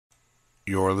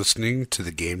You're listening to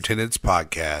the Game Tenants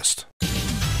Podcast.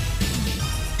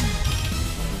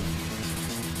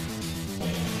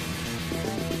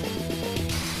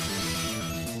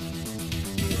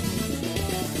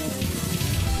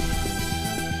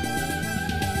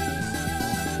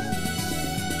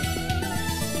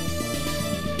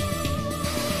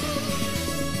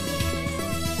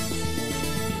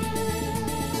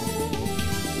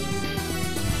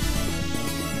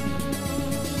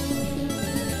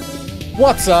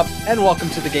 What's up, and welcome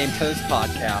to the Game Tenants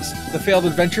Podcast, the failed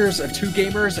adventures of two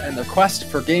gamers and their quest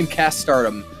for Gamecast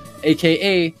stardom,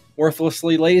 aka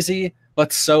worthlessly lazy,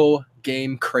 but so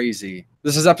game crazy.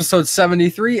 This is episode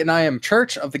 73, and I am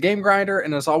Church of the Game Grinder,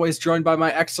 and as always joined by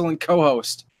my excellent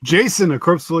co-host, Jason, a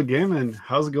corpse full of gaming.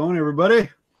 How's it going, everybody?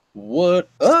 What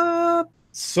up?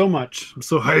 So much. I'm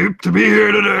so hyped to be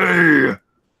here today.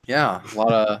 Yeah, a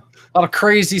lot of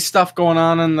crazy stuff going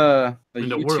on in the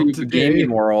YouTube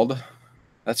gaming world.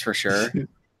 That's for sure.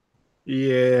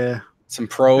 Yeah. Some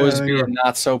pros being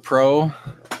not so pro.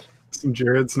 Some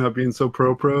Jared's not being so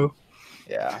pro.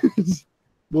 Yeah.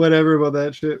 Whatever about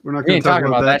that shit. We're not going to talk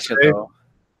about that shit, though.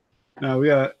 No, we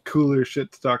got cooler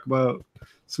shit to talk about.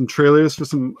 Some trailers for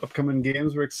some upcoming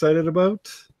games we're excited about.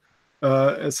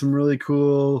 And some really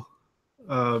cool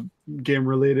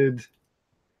game-related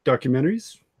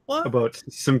documentaries about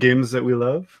some games that we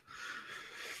love.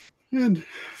 And a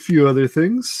few other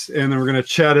things. And then we're going to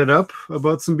chat it up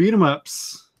about some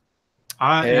beat-em-ups.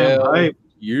 I am hype.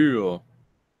 You.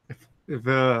 If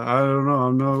I don't know.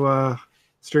 I'm no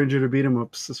stranger to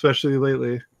beat-em-ups, especially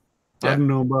lately. Yeah. I don't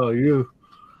know about you.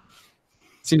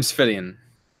 Seems fitting.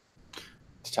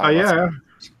 Yeah.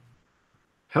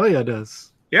 Hell yeah, it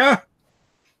does. Yeah.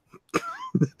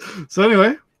 So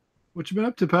anyway, what you been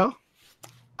up to, pal?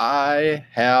 I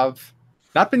have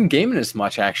not been gaming as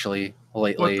much, actually,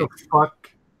 lately. What the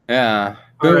fuck? Yeah.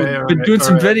 Been doing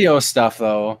some video stuff,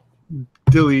 though.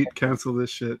 Delete, cancel this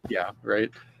shit. Yeah, right.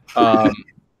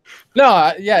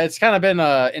 No, yeah, it's kind of been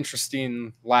an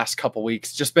interesting last couple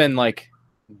weeks. Just been, like,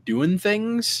 doing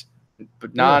things,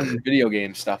 but non-video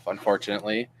game stuff,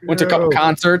 unfortunately. Went to a couple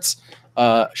concerts.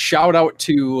 Shout out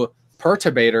to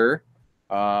Perturbator,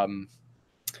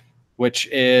 which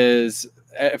is...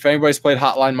 If anybody's played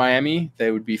Hotline Miami,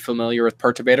 they would be familiar with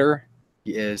Perturbator.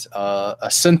 He is a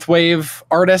synthwave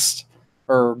artist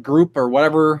or group or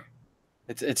whatever.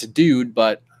 It's a dude,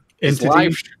 but his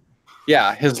live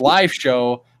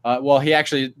show. He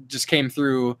actually just came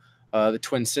through the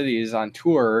Twin Cities on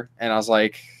tour, and I was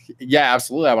like, yeah,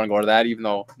 absolutely, I want to go to that. Even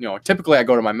though typically I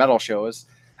go to my metal shows,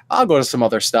 I'll go to some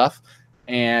other stuff,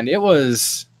 and it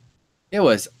was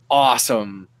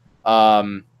awesome.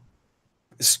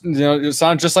 It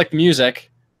sounded just like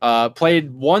music.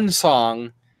 Played one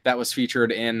song that was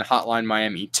featured in Hotline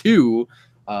Miami 2,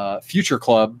 Future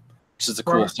Club, which is a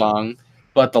cool song.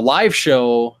 But the live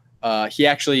show, he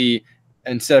actually,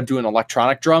 instead of doing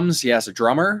electronic drums, he has a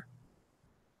drummer.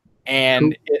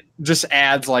 And it just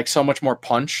adds like so much more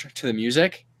punch to the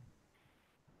music.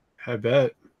 I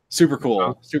bet. Super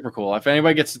cool. Super cool. If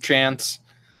anybody gets a chance,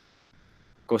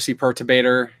 go see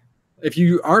Perturbator. If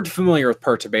you aren't familiar with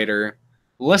Perturbator,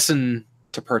 listen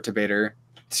to Perturbator.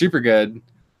 Super good.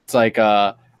 It's like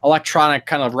electronic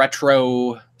kind of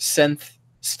retro synth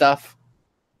stuff.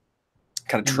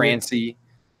 Kind of trancey.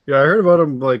 Yeah, I heard about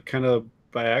him like kind of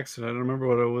by accident. I don't remember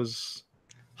what I was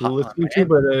listening to,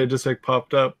 but it just like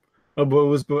popped up. Oh,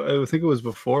 but I think it was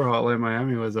before Hotline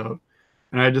Miami was out.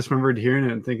 And I just remembered hearing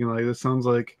it and thinking like this sounds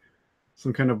like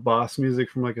some kind of boss music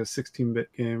from like a 16-bit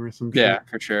game or something. Yeah,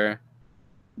 for sure.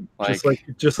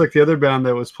 Just like the other band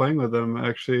that was playing with them,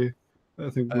 actually. I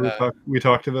think we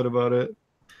talked a bit about it.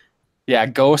 Yeah,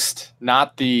 Ghost,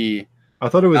 not the... I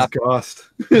thought it was Ghost.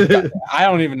 I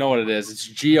don't even know what it is. It's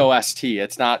Ghost.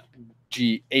 It's not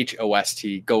Ghost.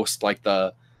 Ghost, like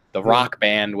the rock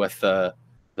band with the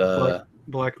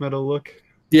black metal look.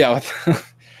 Yeah.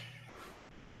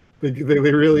 they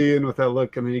really in with that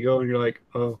look, and then you go and you're like,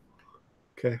 oh,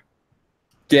 okay.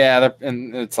 Yeah,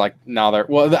 and it's like now they're...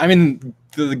 Well, I mean...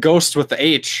 The Ghost with the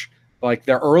H, like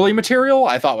their early material,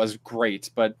 I thought was great,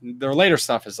 but their later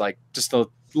stuff is like just a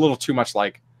little too much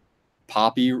like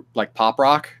poppy, like pop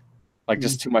rock, like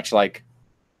just too much like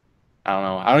I don't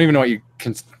know. I don't even know what you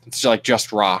can. It's like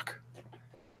just rock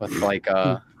with like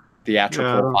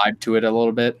theatrical vibe to it a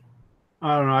little bit.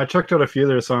 I don't know. I checked out a few of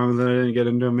their songs and I didn't get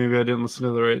into them. Maybe I didn't listen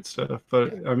to the right stuff,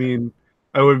 but I mean,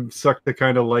 I would suck to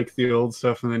kind of like the old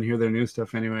stuff and then hear their new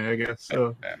stuff anyway, I guess.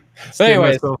 So,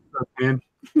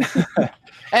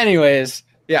 anyways,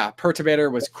 yeah, Perturbator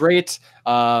was great.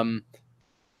 Then,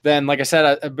 like I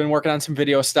said, I've been working on some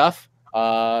video stuff.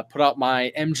 Put out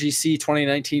my MGC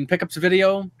 2019 pickups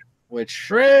video which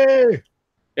Hooray!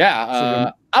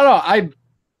 I don't know.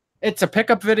 It's a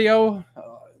pickup video. A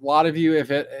lot of you,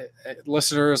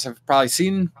 listeners, have probably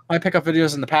seen my pickup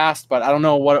videos in the past, but I don't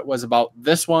know what it was about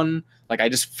this one. Like, I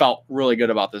just felt really good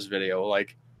about this video.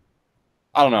 Like,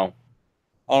 I don't know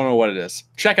what it is.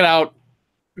 Check it out.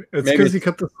 It's because you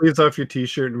cut the sleeves off your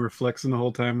t-shirt and were flexing the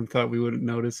whole time and thought we wouldn't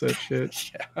notice that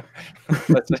shit. Yeah,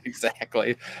 that's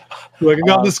exactly. Like, I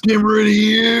got this camera right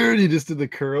here, and you just did the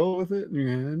curl with it in your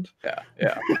hand. Yeah.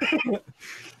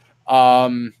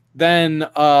 Then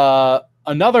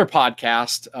another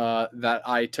podcast that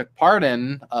I took part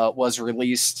in was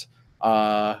released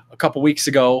a couple weeks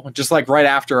ago, just like right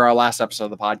after our last episode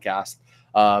of the podcast.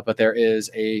 But there is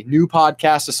a new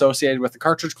podcast associated with the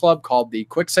Cartridge Club called the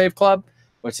Quick Save Club,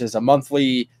 which is a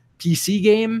monthly PC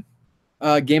game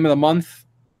of the month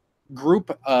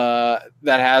group that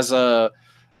has a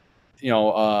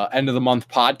end of the month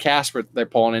podcast where they're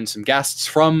pulling in some guests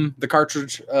from the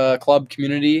Cartridge Club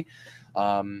community.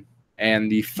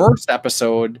 And the first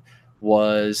episode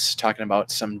was talking about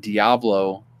some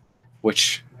Diablo,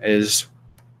 which is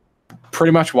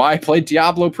pretty much why I played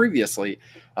Diablo previously.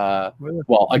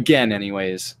 Well, again,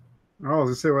 anyways. Oh, I was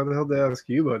gonna say, why the hell did I ask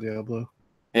you about Diablo?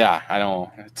 Yeah, I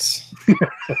know. It's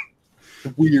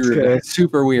weird. Okay. It's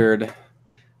super weird.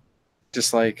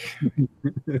 Just like,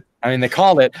 I mean, they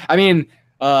called it. I mean,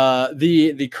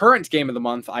 the current game of the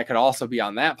month, I could also be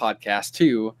on that podcast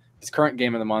too. His current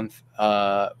game of the month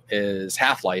is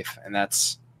Half-Life, and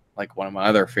that's like one of my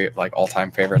other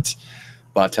all-time favorites.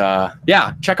 But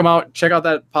yeah, check them out. Check out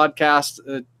that podcast.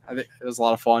 I think it was a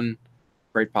lot of fun.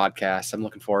 Great podcast. I'm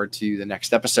looking forward to the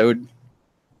next episode.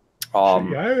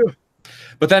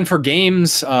 But then for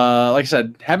games, like I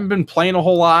said, haven't been playing a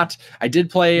whole lot. I did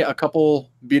play a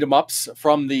couple beat 'em ups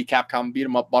from the Capcom beat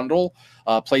 'em up bundle.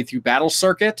 Played through Battle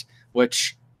Circuit,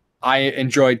 which I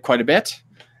enjoyed quite a bit.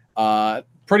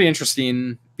 Pretty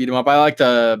interesting beat 'em up. I like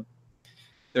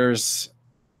there's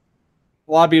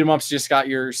a lot of beat 'em ups just got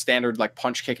your standard like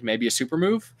punch kick and maybe a super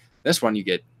move. This one you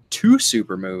get 2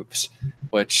 super moves,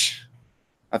 which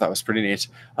I thought was pretty neat.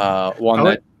 One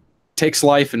that takes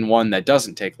life and one that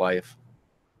doesn't take life.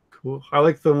 Cool. I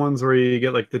like the ones where you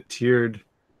get like the tiered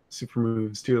super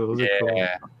moves too. Those are cool.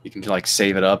 You can like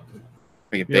save it up,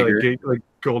 make it bigger, like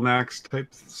Golden Axe type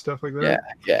stuff like that.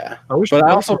 Yeah. I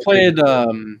also played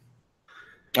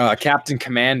Captain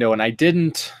Commando, and I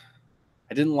didn't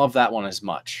love that one as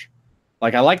much.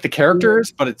 Like, I like the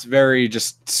characters, but it's very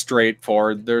just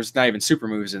straightforward. There's not even super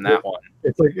moves in that one.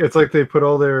 It's like they put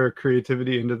all their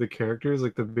creativity into the characters,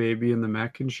 like the baby and the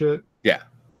mech and shit. Yeah,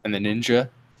 and the ninja.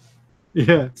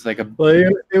 Yeah, it's like it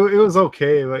was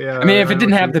okay, but yeah. I mean, if it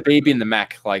didn't have the baby and the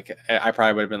mech, like I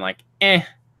probably would have been like, eh.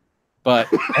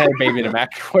 But it had baby and the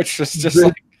mech, which was just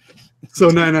like so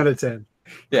 9 out of 10.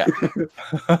 Yeah.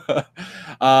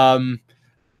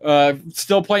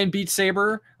 Still playing Beat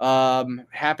Saber.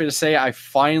 Happy to say I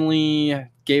finally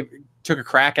took a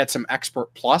crack at some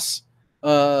Expert Plus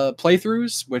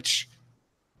playthroughs, which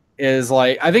is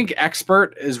like, I think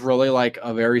Expert is really like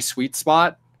a very sweet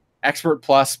spot. Expert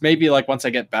Plus, maybe like once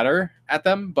I get better at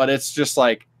them, but it's just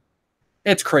like,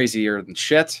 it's crazier than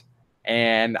shit.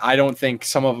 And I don't think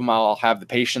some of them I'll have the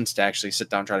patience to actually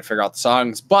sit down and try to figure out the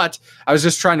songs. But I was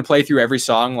just trying to play through every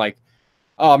song like,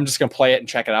 oh, I'm just going to play it and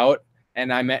check it out.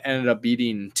 And I ended up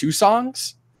beating 2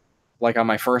 songs like on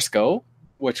my first go,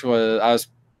 which I was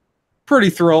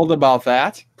pretty thrilled about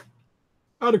that.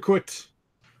 Adequate.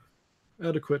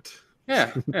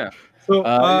 Yeah. So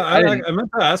I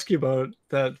meant to ask you about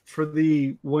that. For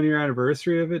the 1-year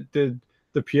anniversary of it, did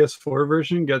the PS4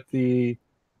 version get the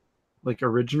like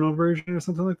original version or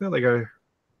something like that? Like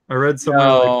I read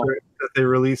somewhere that they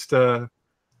released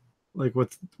like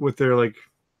with their like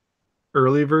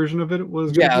early version of it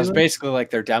was. Yeah, it was basically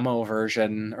like their demo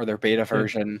version or their beta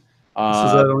version.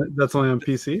 So that's only on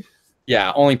PC?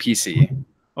 Yeah, only PC.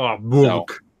 Oh,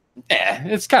 book. So,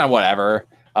 it's kind of whatever.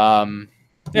 I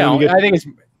think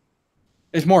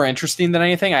it's more interesting than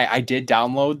anything. I did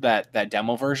download that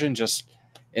demo version just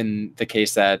in the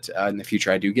case that in the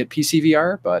future I do get PC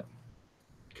VR, but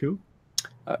cool.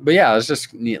 But yeah, it was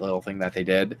just a neat little thing that they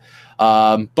did.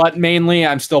 But mainly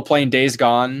I'm still playing Days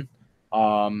Gone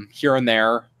here and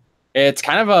there. It's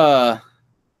kind of a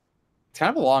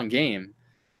long game.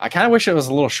 I kind of wish it was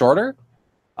a little shorter.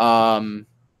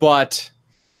 But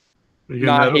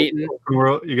not hating.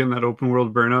 You're getting that open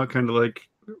world burnout, kind of like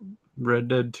Red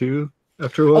Dead 2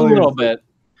 after a while. A little bit.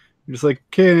 You're just like,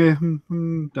 okay, a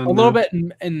little bit,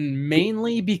 and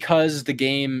mainly because the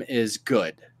game is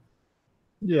good.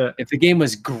 Yeah. If the game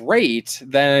was great,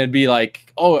 then it'd be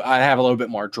like, oh, I'd have a little bit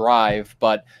more drive.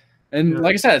 But And Yeah.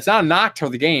 like I said, it's not a knock to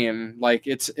the game. Like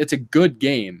it's a good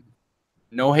game.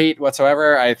 No hate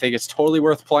whatsoever. I think it's totally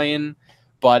worth playing,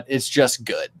 but it's just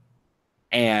good.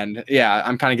 And yeah,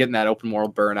 I'm kind of getting that open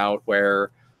world burnout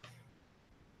where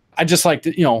I just like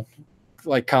to,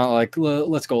 like kind of like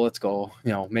let's go.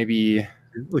 Maybe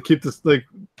Like keep this like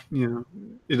it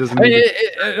doesn't. I mean, need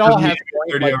it all has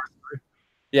 30 like, hours.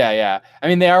 yeah. I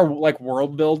mean, they are like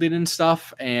world building and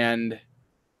stuff, and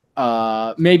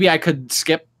maybe I could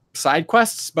skip side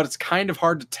quests, but it's kind of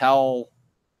hard to tell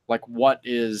like what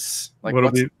is like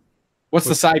what's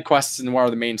the side quests and what are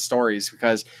the main stories,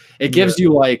 because it gives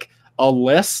you like a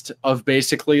list of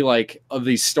basically like of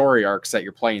these story arcs that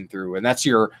you're playing through, and that's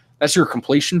your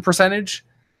completion percentage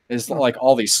is like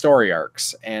all these story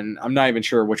arcs, and I'm not even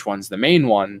sure which one's the main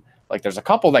one. Like there's a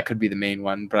couple that could be the main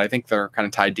one, but I think they're kind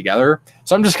of tied together.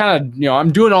 So I'm just kind of,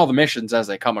 I'm doing all the missions as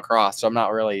they come across. So I'm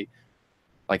not really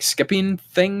like skipping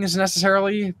things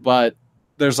necessarily, but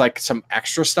there's like some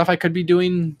extra stuff I could be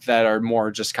doing that are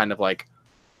more just kind of like,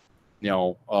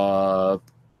 clear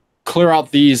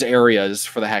out these areas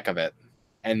for the heck of it.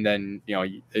 And then,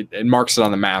 it marks it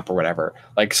on the map or whatever.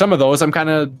 Like some of those I'm kind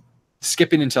of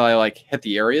skipping until I like hit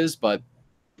the areas, but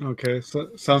okay, so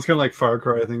sounds kind of like Far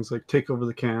Cry, things like take over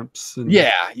the camps and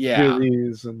yeah do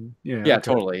these and okay.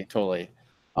 totally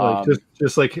like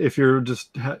just like if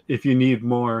you need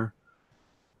more,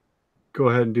 go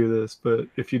ahead and do this, but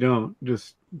if you don't,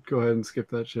 just go ahead and skip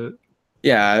that shit.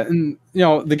 Yeah, and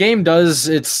the game does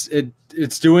it's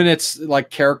doing its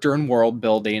like character and world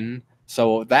building,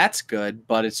 so that's good,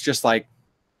 but it's just like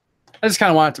I just kind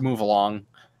of want it to move along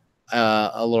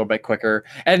a little bit quicker.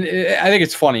 And I think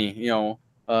it's funny,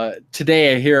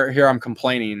 today here I'm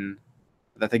complaining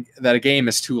that a game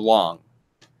is too long.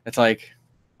 It's like,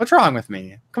 what's wrong with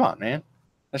me? Come on, man.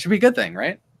 That should be a good thing,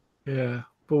 right? Yeah,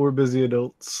 but we're busy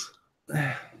adults.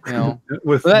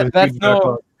 With that's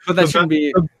no, but that shouldn't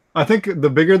be. I think the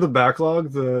bigger the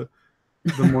backlog, the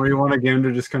more you want a game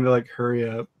to just kind of like hurry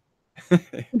up.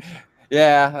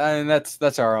 Yeah, I mean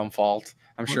that's our own fault.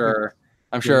 I'm sure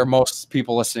most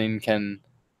people listening can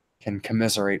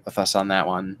commiserate with us on that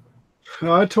one.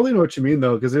 No, I totally know what you mean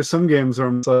though, because there's some games where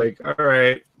I'm like, all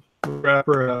right, wrap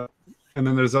her up, and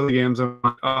then there's other games I'm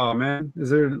like, oh man, is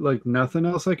there like nothing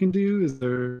else I can do? Is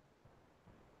there?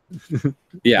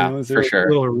 Yeah, is there for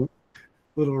sure.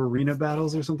 Little arena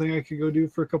battles or something I could go do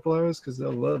for a couple hours because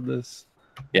they'll love this.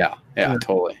 Yeah,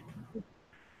 totally.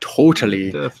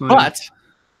 Definitely. But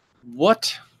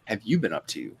what have you been up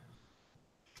to?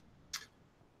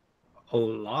 A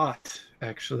lot,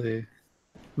 actually.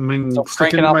 I mean, So sticking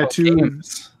cranking to out my those two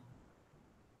games.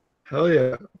 Hell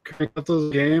yeah, crank out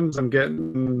those games. I'm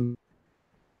getting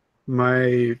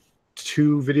my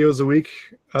 2 videos a week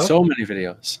up. So many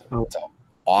videos. Oh. That's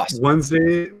awesome.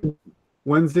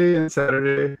 Wednesday and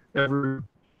Saturday every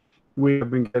week.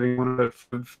 I've been getting one at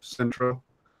 5 Central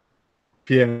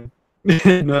PM.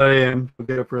 9 a.m. I'll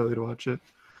get up early to watch it.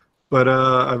 But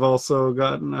I've also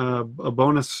gotten a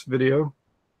bonus video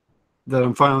that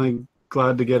I'm finally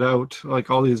glad to get out. Like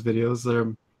all these videos,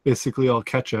 they're basically all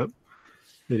catch-up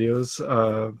videos.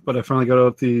 But I finally got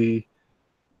out the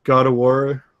God of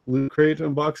War Loot Crate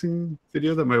unboxing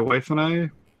video that my wife and I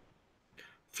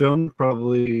filmed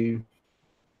probably,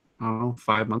 I don't know,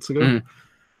 5 months ago.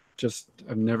 Just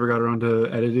I've never got around to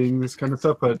editing this kind of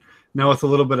stuff, but now with a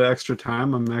little bit of extra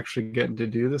time, I'm actually getting to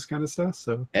do this kind of stuff.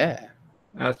 So yeah,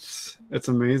 it's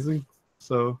amazing.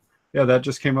 So yeah, that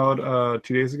just came out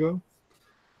 2 days ago.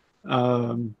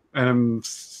 And I'm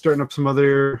starting up some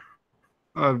other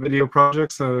video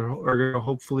projects that are going to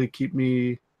hopefully keep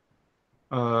me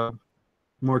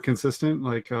more consistent,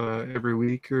 like every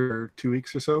week or 2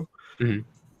 weeks or so.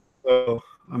 So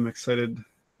I'm excited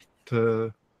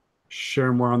to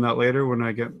share more on that later when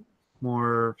I get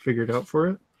more figured out for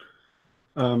it.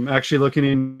 Actually looking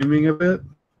in streaming a bit,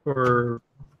 or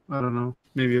I don't know,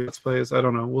 maybe Let's Plays. I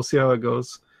don't know. We'll see how it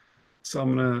goes. So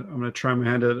I'm gonna try my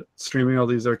hand at streaming all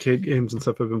these arcade games and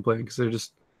stuff I've been playing because they're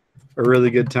just a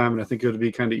really good time, and I think it would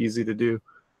be kind of easy to do.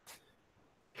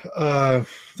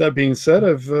 That being said,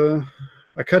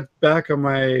 I cut back on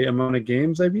my amount of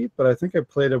games I beat, but I think I've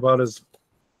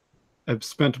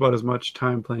spent about as much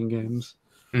time playing games.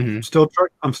 I'm still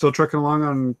trucking along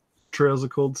on Trails of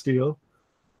Cold Steel.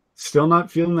 Still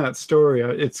not feeling that story.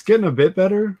 It's getting a bit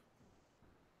better.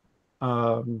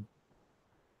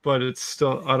 But it's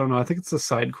still, I don't know. I think it's the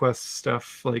side quest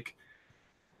stuff. Like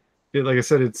I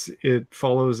said, it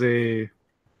follows a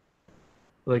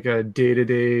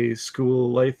day-to-day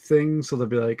school life thing. So they'll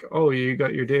be like, oh, you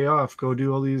got your day off. Go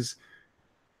do all these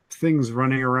things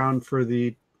running around for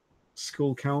the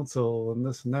school council and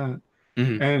this and that.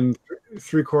 and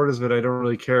 3/4 of it I don't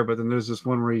really care. But then there's this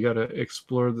one where you got to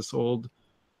explore this old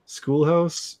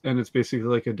schoolhouse, and it's basically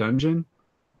like a dungeon,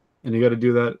 and you got to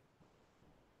do that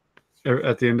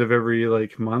at the end of every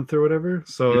like month or whatever.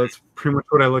 So that's pretty much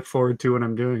what I look forward to when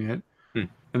I'm doing it.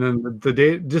 And then the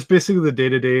day, just basically the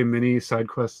day-to-day mini side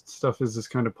quest stuff is just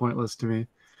kind of pointless to me.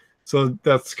 So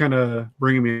that's kind of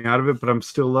bringing me out of it, but I'm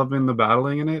still loving the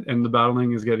battling in it, and the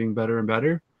battling is getting better and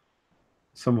better.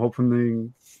 So I'm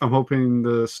hoping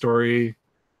the story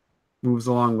moves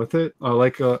along with it. I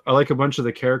like a bunch of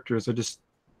the characters.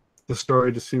 The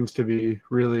story just seems to be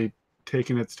really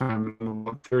taking its time. I'm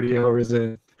about 30 hours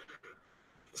in.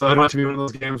 So I don't want to be one of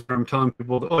those games where I'm telling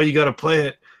people, oh, you got to play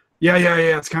it. Yeah.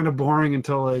 It's kind of boring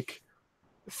until like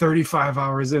 35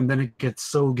 hours in. Then it gets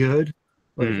so good.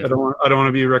 Like I don't want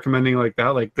to be recommending like that.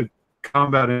 Like the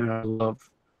combat in it, I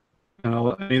love.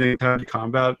 Anything tied to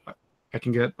combat, I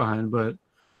can get behind. But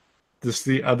just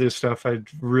the other stuff, I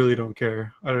really don't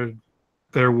care.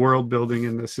 Their world building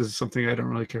in this is something I don't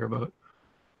really care about.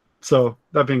 So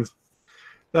that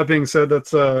being said,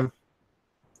 that's an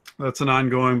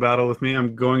ongoing battle with me.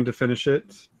 I'm going to finish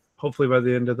it, hopefully by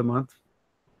the end of the month.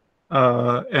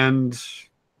 And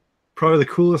probably the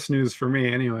coolest news for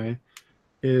me anyway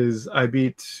is I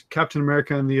beat Captain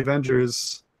America and the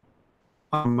Avengers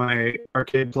on my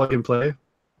arcade plug and play.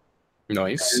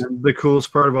 Nice. And the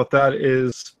coolest part about that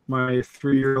is my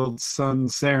 3-year-old son,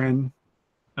 Saren,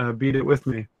 beat it with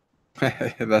me.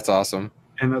 That's awesome.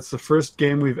 And that's the first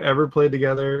game we've ever played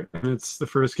together, and it's the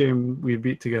first game we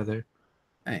beat together.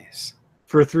 Nice.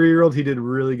 For a 3-year-old, he did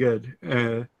really good,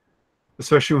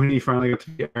 especially when he finally got to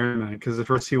be Iron Man, because at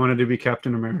first he wanted to be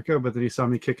Captain America, but then he saw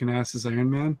me kicking ass as Iron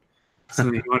Man, so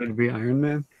then he wanted to be Iron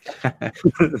Man.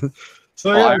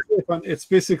 So yeah, it's really fun. It's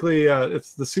basically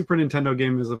it's the Super Nintendo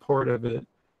game is a port of it,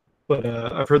 but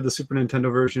I've heard the Super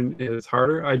Nintendo version is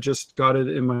harder. I just got it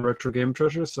in my retro game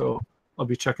treasure, so I'll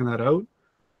be checking that out.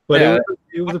 But yeah,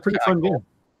 it was a pretty fun game.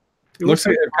 It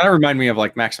kind of reminded me of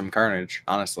like Maximum Carnage,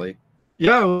 honestly.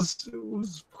 Yeah, it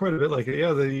was quite a bit like it.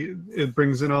 Yeah, it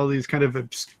brings in all these kind of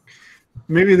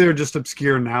maybe they're just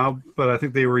obscure now, but I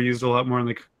think they were used a lot more in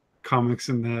the comics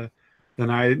in the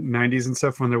 90s and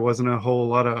stuff when there wasn't a whole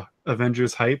lot of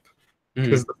Avengers hype.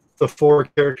 Because the 4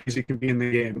 characters you can be in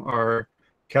the game are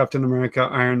Captain America,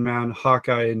 Iron Man,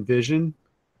 Hawkeye, and Vision.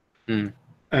 And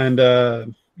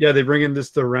they bring in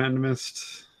just the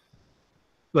randomest.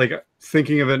 Like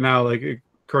thinking of it now, like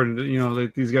according to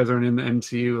like these guys aren't in the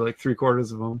MCU, like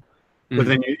 3/4 of them, but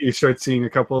then you start seeing a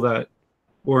couple that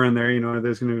were in there.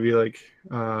 There's going to be like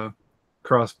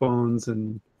Crossbones,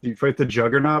 and you fight the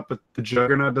Juggernaut, but the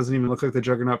Juggernaut doesn't even look like the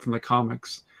Juggernaut from the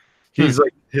comics. He's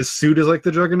like his suit is like the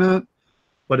Juggernaut,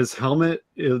 but his helmet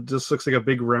it just looks like a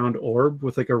big round orb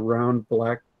with like a round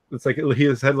black. It's like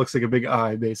his head looks like a big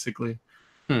eye, basically.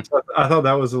 So I thought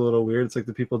that was a little weird. It's like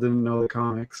the people didn't know the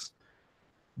comics.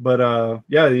 But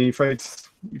you fight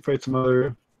some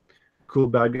other cool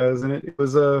bad guys in it. It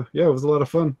was a lot of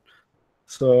fun.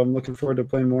 So I'm looking forward to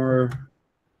playing more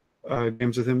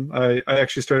games with him. I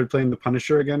actually started playing the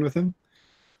Punisher again with him,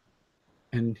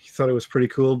 and he thought it was pretty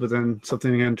cool. But then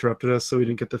something interrupted us, so we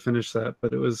didn't get to finish that.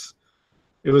 But it was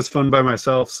fun by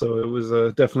myself, so it was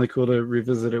definitely cool to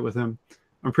revisit it with him.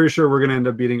 I'm pretty sure we're gonna end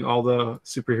up beating all the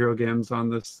superhero games on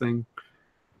this thing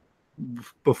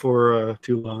before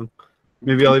too long.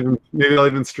 Maybe I'll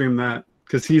even stream that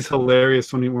because he's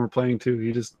hilarious when we're playing too.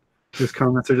 His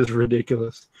comments are just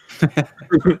ridiculous,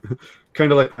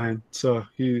 kind of like mine. So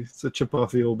he's a chip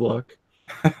off the old block.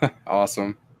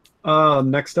 Awesome.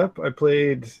 Next up, I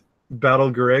played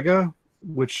Battle Garega,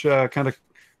 which kind of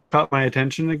caught my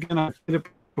attention again. I played it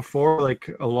before, like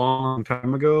a long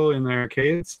time ago in the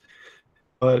arcades,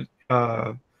 but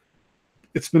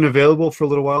it's been available for a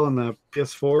little while on the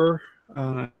PS4.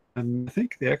 And I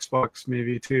think the Xbox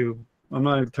maybe too. I'm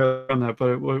not entirely on that,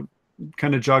 but what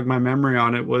kind of jogged my memory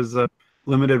on it was a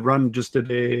limited run just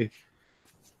did a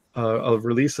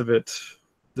release of it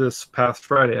this past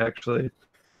Friday actually,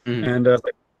 and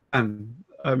I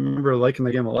remember liking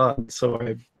the game a lot, so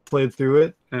I played through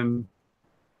it and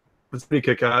it's pretty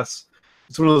kick-ass.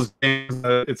 It's one of those games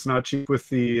that it's not cheap with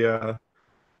the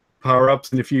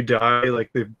power-ups, and if you die,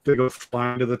 like they go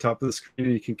flying to the top of the screen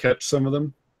and you can catch some of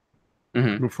them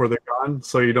before they're gone,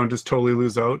 so you don't just totally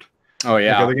lose out. Oh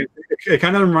yeah, like it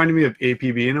kind of reminded me of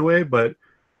APB in a way, but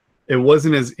it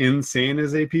wasn't as insane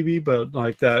as APB, but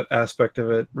like that aspect of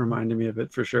it reminded me of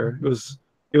it for sure. It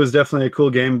was definitely a cool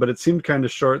game, but it seemed kind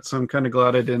of short, so I'm kind of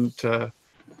glad I didn't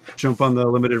jump on the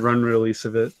limited run release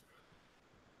of it.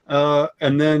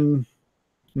 And then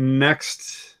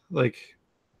next, like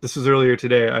this was earlier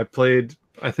today, I played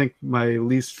I think, my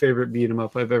least favorite beat 'em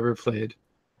up I've ever played.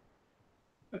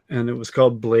 And it was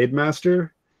called Blade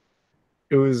Master.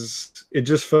 It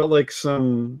just felt like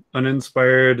some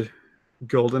uninspired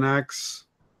Golden Axe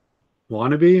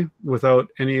wannabe without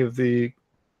any of the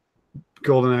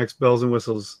Golden Axe bells and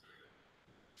whistles.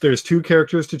 There's 2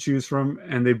 characters to choose from,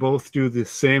 and they both do the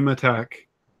same attack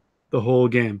the whole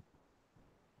game.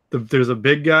 There's a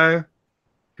big guy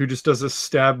who just does a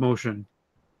stab motion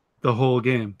the whole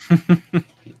game.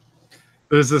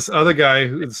 There's this other guy,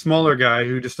 the smaller guy,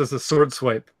 who just does a sword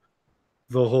swipe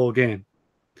the whole game.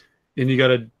 And you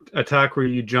got an attack where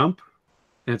you jump,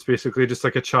 and it's basically just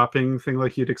like a chopping thing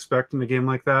like you'd expect in a game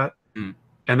like that. Mm.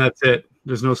 And that's it.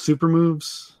 There's no super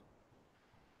moves.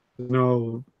 There's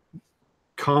no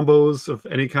combos of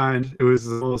any kind. It was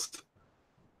the most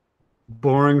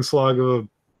boring slog of a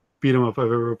beat 'em up I've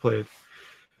ever played.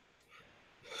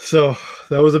 So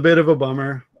that was a bit of a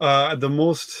bummer. The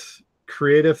most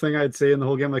creative thing I'd say in the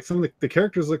whole game, like some of the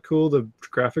characters look cool, the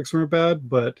graphics weren't bad,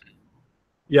 but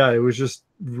yeah, it was just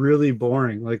really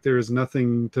boring. Like there was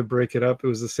nothing to break it up. It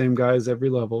was the same guys every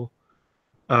level.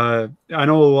 I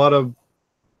know a lot of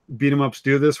beat 'em ups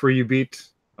do this where you beat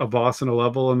a boss in a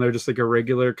level and they're just like a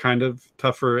regular kind of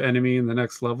tougher enemy in the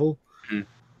next level. Mm.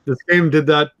 This game did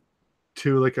that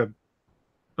to like a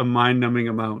mind-numbing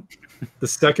amount. The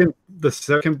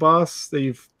second boss that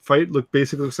you fight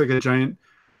looks like a giant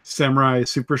samurai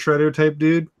super shredder type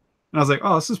dude. And I was like,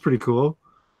 oh, this is pretty cool.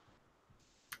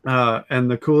 And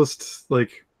the coolest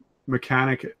like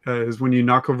mechanic is when you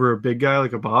knock over a big guy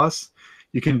like a boss,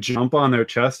 you can jump on their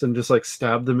chest and just like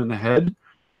stab them in the head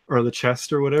or the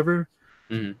chest or whatever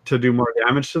to do more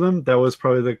damage to them. That was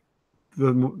probably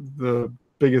the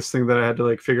biggest thing that I had to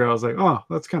like figure out. I was like, oh,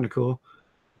 that's kind of cool.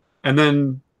 And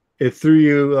then it threw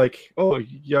you like, oh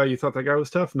yeah, you thought that guy was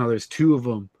tough. No, there's 2 of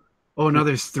them. Oh, no,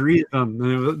 there's 3 of them.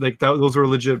 And it was, like those were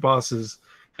legit bosses.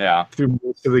 Yeah. Through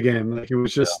most of the game, like it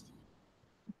was just,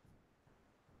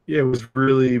 yeah, it was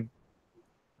really.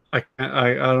 I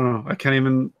don't know. I can't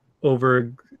even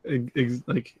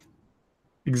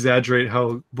exaggerate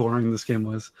how boring this game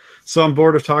was. So I'm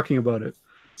bored of talking about it.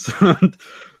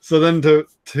 So then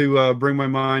to bring my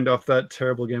mind off that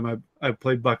terrible game, I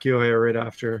played Bakyohe right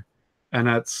after, and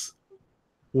that's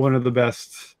one of the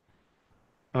best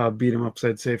beat 'em ups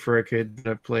I'd say for arcade that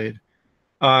I've played.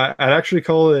 I'd actually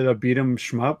call it a beat 'em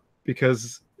shmup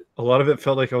because a lot of it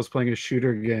felt like I was playing a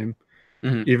shooter game,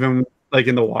 even like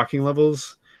in the walking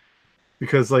levels,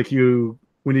 because like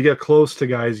when you get close to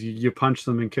guys, you punch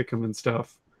them and kick them and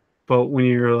stuff. But when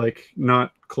you're like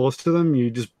not close to them,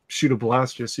 you just shoot a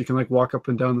blaster. So you can like walk up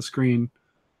and down the screen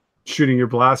shooting your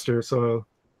blaster. So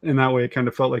in that way, it kind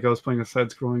of felt like I was playing a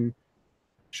side-scrolling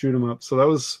shoot 'em up. So that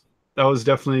was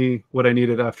definitely what I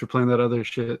needed after playing that other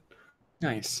shit.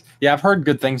 Nice. Yeah, I've heard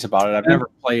good things about it. I've never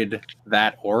played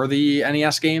that or the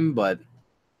NES game, but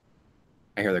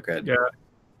I hear they're good. Yeah.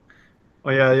 Oh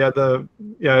yeah,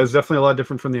 it's definitely a lot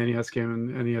different from the NES game.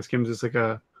 And NES game is just like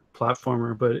a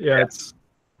platformer, but yeah, it's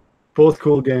both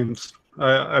cool games.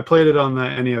 I played it on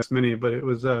the NES Mini, but it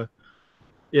was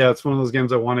it's one of those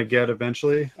games I want to get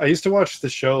eventually. I used to watch the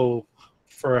show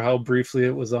for how briefly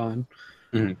it was on.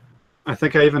 I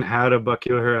think I even had a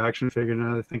Bucky O'Hare action figure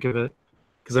now that I think of it,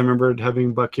 because I remembered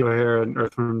having Bucky O'Hare and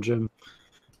Earthworm Jim.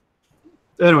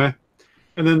 Anyway,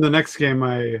 and then the next game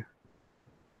I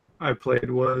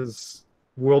played was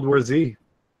World War Z.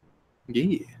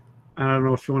 Yeah. I don't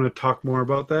know if you want to talk more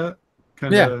about that.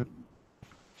 Yeah.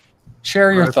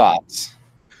 Share your thoughts.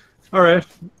 All right.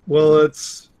 Well,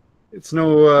 it's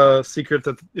no secret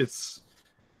that it's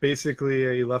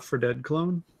basically a Left 4 Dead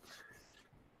clone,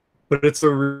 but it's a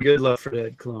really good Left 4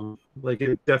 Dead clone. Like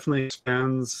it definitely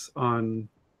expands on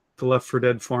the Left 4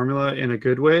 Dead formula in a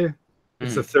good way.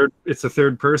 It's a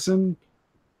third person,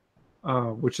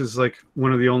 which is like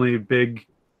one of the only big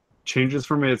changes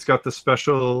from it. It's got the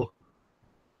special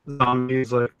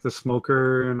zombies like the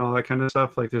smoker and all that kind of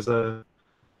stuff. Like there's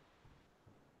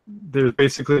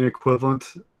basically an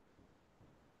equivalent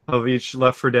of each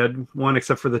Left 4 Dead one,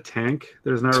 except for the tank.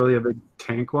 There's not really a big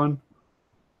tank one.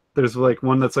 There's like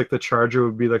one that's like the Charger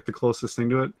would be like the closest thing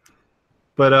to it.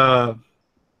 But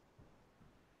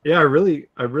yeah, I really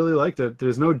liked it.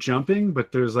 There's no jumping,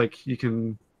 but there's like you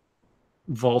can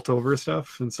vault over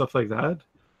stuff and stuff like that.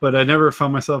 But I never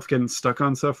found myself getting stuck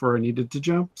on stuff where I needed to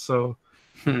jump, so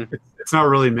it's not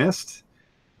really missed.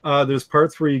 There's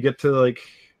parts where you get to like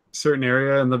certain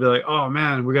area and they'll be like, oh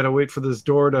man, we gotta wait for this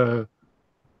door to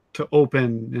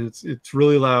open, and it's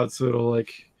really loud, so it'll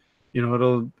like, you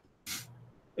know,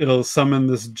 it'll summon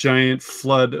this giant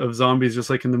flood of zombies, just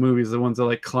like in the movies, the ones that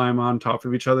like climb on top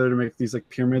of each other to make these like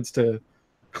pyramids to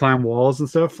climb walls and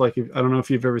stuff. Like I don't know if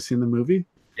you've ever seen the movie.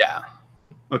 Yeah.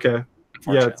 Okay.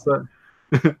 Yeah, it's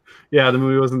yeah, the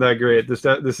movie wasn't that great.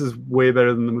 This is way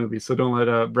better than the movie. So don't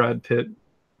let Brad Pitt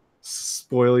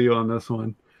spoil you on this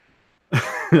one.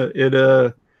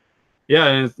 Yeah,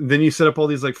 and then you set up all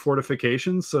these like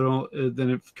fortifications, so then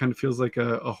it kind of feels like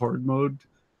a horde mode,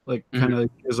 like kind of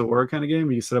like Gears of War kind of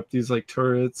game. You set up these like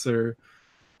turrets or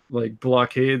like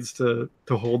blockades to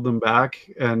hold them back.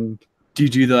 And do you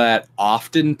do that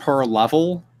often per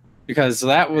level? Because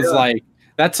that was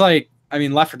that's like, I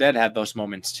mean, Left 4 Dead had those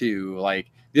moments too. Like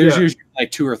there's usually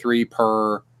like 2 or 3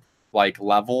 per like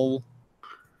level.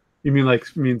 You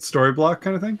mean story block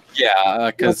kind of thing?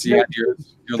 Yeah, because you had your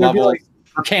level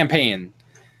for campaign.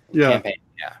 Yeah. Campaign,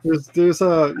 yeah.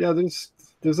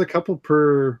 There's a couple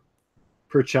per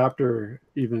chapter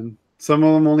even. Some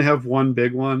of them only have one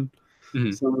big one.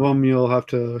 Mm-hmm. Some of them you'll have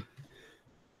to.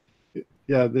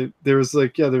 Yeah, there was a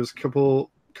couple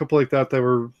like that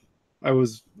were. I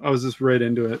was just right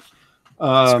into it.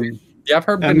 Yeah, I've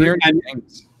heard hearing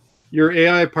things. Your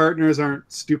AI partners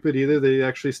aren't stupid either. They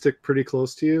actually stick pretty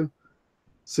close to you.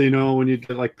 So, when you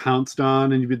get like pounced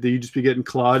on and you'd just be getting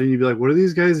clawed and you'd be like, what are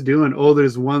these guys doing? Oh,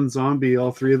 there's one zombie.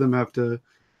 All 3 of them have to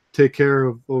take care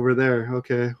of over there.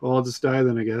 Okay, well, I'll just die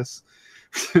then, I guess.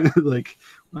 Like,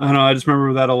 I don't know. I just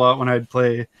remember that a lot when I'd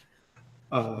play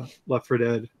Left 4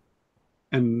 Dead.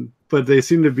 But they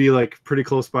seem to be like pretty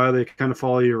close by. They kind of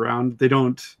follow you around. They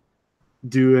don't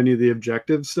do any of the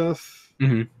objective stuff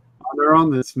on their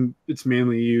own. It's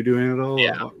mainly you doing it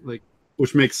all, like,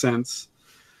 which makes sense.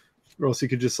 Or else you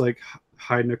could just like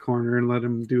hide in a corner and let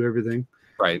them do everything.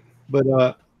 Right.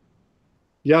 But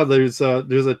there's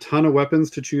a ton of weapons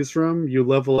to choose from. You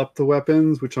level up the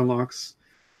weapons, which unlocks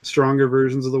stronger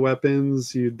versions of the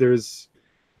weapons.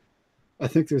 I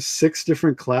think there's 6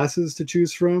 different classes to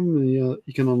choose from. You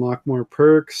can unlock more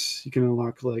perks. You can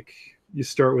unlock you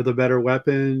start with a better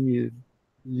weapon.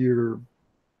 You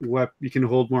can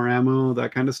hold more ammo,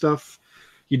 that kind of stuff.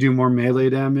 You do more melee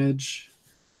damage.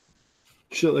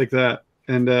 Shit like that.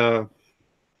 And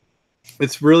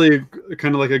it's really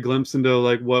kind of like a glimpse into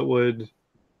like what would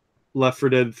Left 4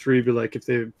 Dead 3 be like if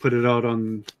they put it out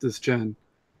on this gen.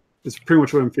 It's pretty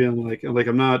much what I'm feeling like. Like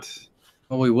I'm not.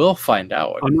 Well, we will find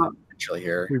out. I'm not actually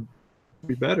here.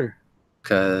 We better,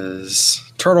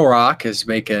 because Turtle Rock is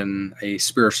making a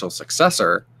spiritual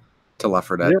successor to Left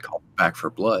 4 Dead called Back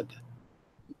 4 Blood.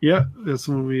 Yeah, that's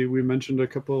one we mentioned a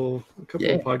couple of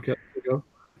podcasts ago.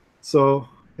 So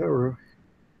yeah,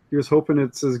 here's hoping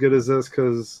it's as good as this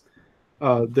because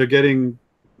they're getting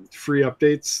free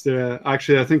updates.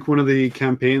 Actually, I think one of the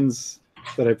campaigns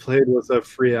that I played was a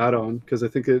free add-on because I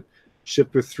think it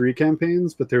shipped with 3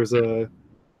 campaigns, but there's a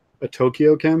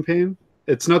Tokyo campaign.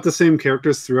 It's not the same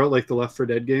characters throughout like the Left 4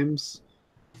 Dead games.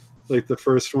 Like the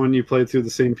first one, you played through the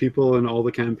same people in all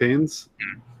the campaigns.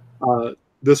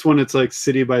 This one, it's like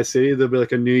city by city. There'll be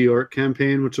like a New York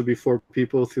campaign, which will be 4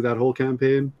 people through that whole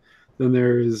campaign. Then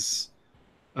there's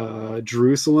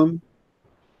Jerusalem,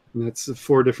 and that's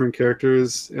 4 different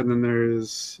characters. And then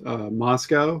there's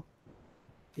Moscow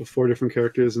with 4 different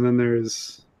characters. And then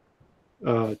there's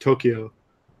Tokyo.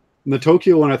 And the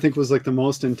Tokyo one, I think, was like the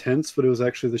most intense, but it was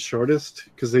actually the shortest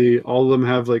because all of them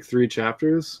have like 3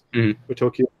 chapters. But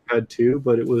Tokyo had 2,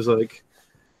 but it was like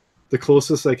the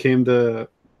closest I came to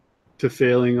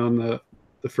failing on the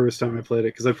first time I played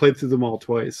it because I played through them all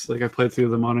twice. Like I played through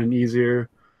them on an easier,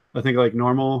 I think like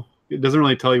normal. It doesn't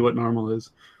really tell you what normal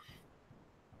is,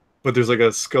 but there's like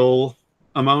a skull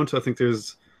amount. I think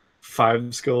there's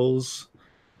 5 skulls,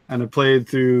 and I played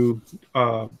through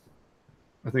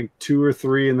I think 2 or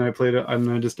 3, and then I played it,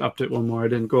 and I just upped it one more. I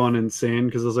didn't go on insane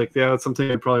because I was like, yeah, it's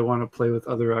something I probably want to play with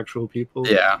other actual people.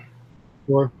 Yeah.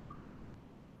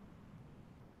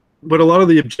 But a lot of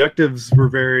the objectives were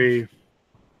very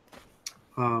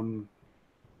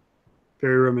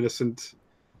reminiscent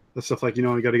of stuff like,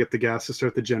 you got to get the gas to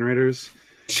start the generators.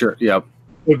 Sure. Yep.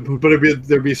 But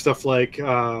there'd be stuff like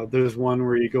there's one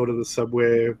where you go to the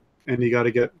subway and you got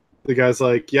to get the guy's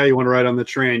like, yeah, you want to ride on the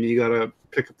train, you got to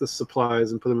pick up the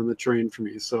supplies and put them in the train for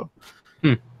me. So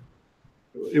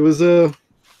it was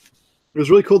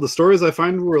really cool. The stories I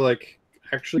find were like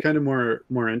actually kind of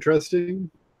more interesting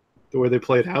the way they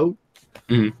played out.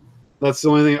 That's the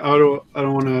only thing I don't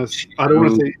want to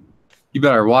say. You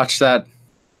better watch that.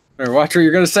 Better watch what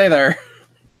you're going to say there.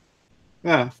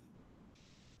 Yeah.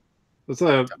 That's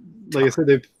like I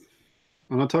said,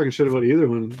 I'm not talking shit about either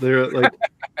one. They're like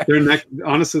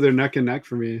honestly, they're neck and neck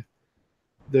for me.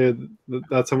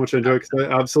 That's how much I enjoy because I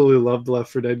absolutely love the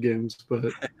Left 4 Dead games.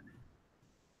 But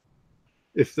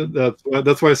if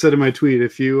that's why I said in my tweet,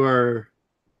 if you are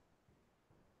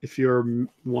if you're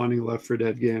wanting a Left 4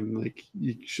 Dead game, like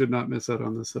you should not miss out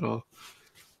on this at all.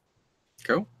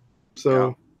 Cool.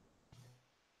 So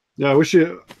yeah, I wish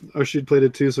you'd played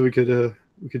it too, so we could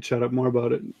chat up more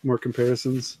about it, more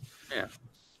comparisons. Yeah.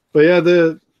 But yeah,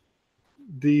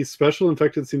 the special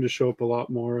infected seem to show up a lot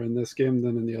more in this game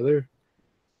than in the other.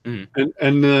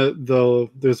 And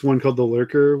there's one called the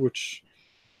Lurker, which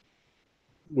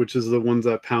is the ones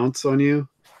that pounce on you,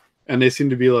 and they seem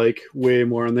to be like way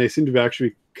more, and they seem to be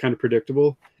actually kind of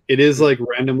predictable. It is like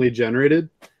randomly generated,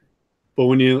 but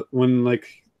when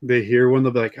like they hear one,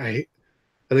 they'll be like, I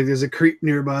think there's a creep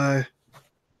nearby,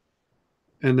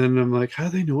 and then I'm like, how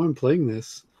do they know I'm playing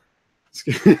this?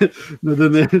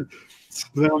 then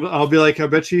I'll be like, I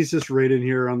bet he's just right in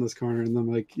here on this corner, and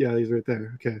I'm like, yeah, he's right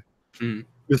there. Okay.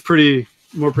 It's pretty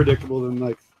more predictable than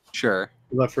like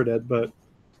Left 4 Dead,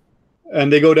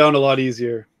 and they go down a lot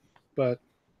easier. But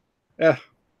yeah,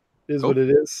 it is what it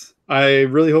is. I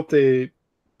really hope they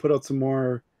put out some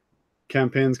more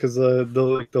campaigns, because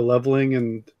the leveling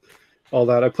and all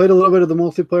that. I played a little bit of the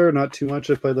multiplayer, not too much.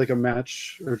 I played like a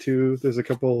match or two. There's a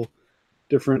couple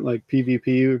different like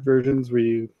PvP versions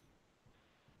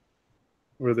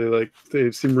where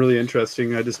they seem really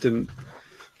interesting. I just didn't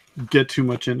get too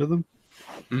much into them.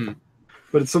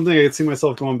 But it's something I could see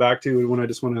myself going back to when I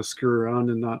just want to screw around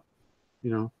and not,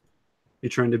 be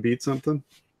trying to beat something.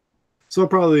 So I'll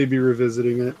probably be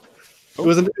revisiting it.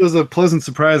 It was a pleasant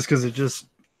surprise because it just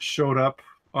showed up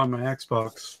on my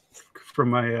Xbox from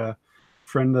my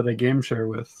friend that I game share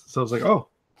with. So I was like, oh,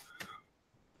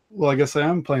 well, I guess I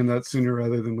am playing that sooner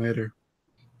rather than later.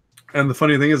 And the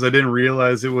funny thing is, I didn't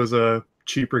realize it was a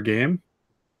cheaper game.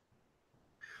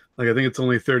 Like, I think it's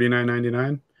only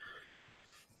 $39.99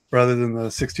 rather than the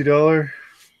 $60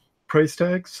 price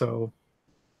tag. So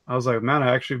I was like, man,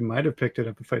 I actually might have picked it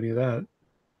up if I knew that.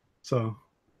 So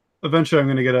eventually I'm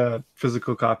going to get a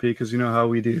physical copy, because you know how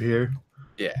we do here.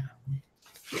 Yeah.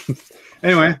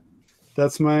 Anyway,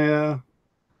 that's my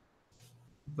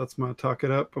talk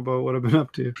it up about what I've been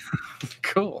up to.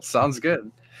 Cool. Sounds good.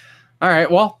 All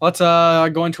right. Well, let's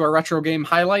go into our retro game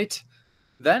highlight.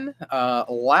 Then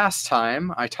last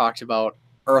time I talked about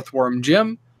Earthworm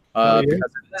Jim, because it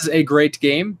is a great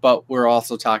game, but we're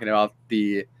also talking about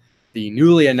the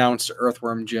newly announced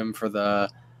Earthworm Jim for the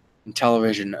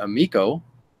Intellivision Amico.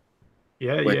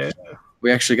 Yeah.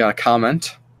 We actually got a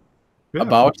comment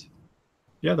about.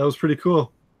 Yeah, that was pretty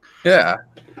cool. Yeah.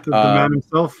 The man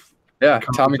himself. Yeah,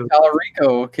 Tommy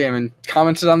Tallarico came and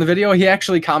commented on the video. He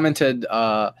actually commented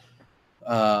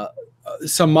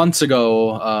some months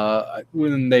ago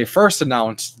when they first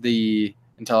announced the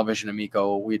Intellivision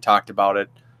Amico. We talked about it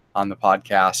on the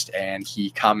podcast, and he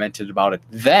commented about it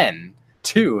then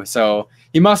too. So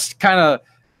he must kind of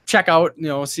check out,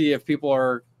 see if people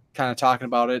are kind of talking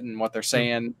about it and what they're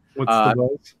saying. What's the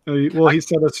buzz? Well, he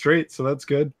said it straight, so that's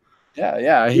good.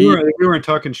 Yeah. We weren't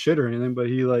talking shit or anything, but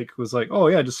he was like, "Oh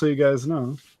yeah, just so you guys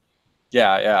know."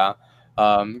 Yeah.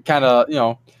 Kind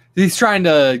of, he's trying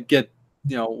to get,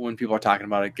 when people are talking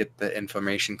about it, get the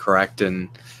information correct and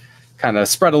kind of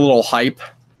spread a little hype.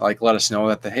 Like, let us know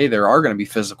that hey, there are going to be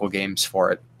physical games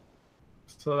for it.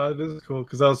 So that is cool,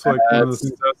 because that was like one of the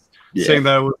things I was saying,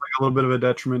 that it was like a little bit of a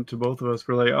detriment to both of us.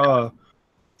 We're like, oh,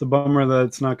 it's a bummer that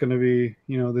it's not going to be,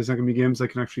 there's not going to be games I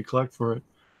can actually collect for it.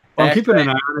 Well, I'm keeping an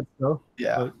eye on it though.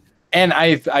 Yeah. But. And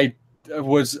I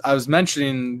was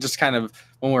mentioning, just kind of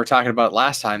when we were talking about it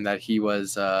last time, that he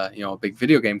was a big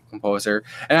video game composer,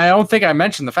 and I don't think I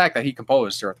mentioned the fact that he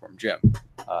composed Earthworm Jim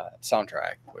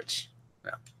soundtrack, which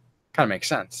kind of makes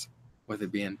sense with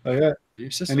it being and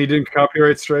he didn't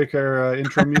copyright strike our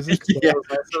intro music. Yeah,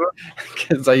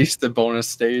 because I used the bonus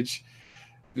stage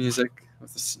music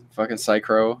with this fucking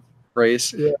Psychro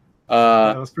race. Yeah,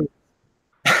 that was pretty.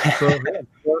 So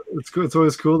it's cool. It's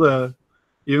always cool to,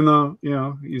 even though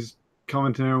he's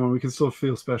commenting on everyone, we can still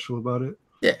feel special about it.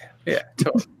 Yeah,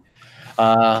 totally.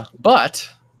 But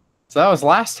so that was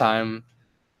last time.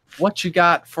 What you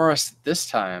got for us this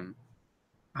time?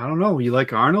 I don't know. You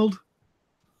like Arnold?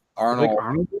 Arnold? Like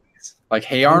Arnold movies? Like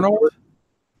Hey Arnold?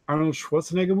 Arnold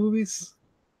Schwarzenegger movies?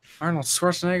 Arnold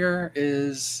Schwarzenegger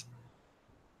is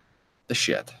the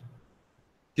shit.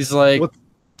 He's like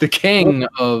the king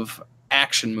of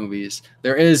action movies.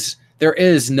 There is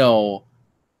no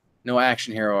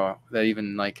action hero that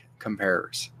even like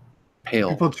compares.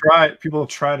 People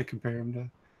try to compare him to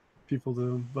people to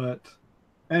him, but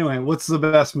anyway, what's the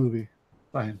best movie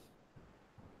by him?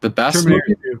 The best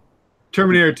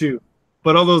Terminator 2.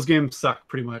 But all those games suck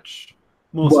pretty much.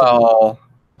 I'll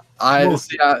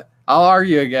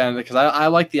argue again, because I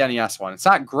like the NES one. It's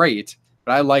not great,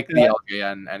 but I like the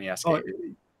LJN NES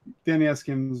game. The NES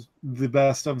game is the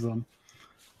best of them.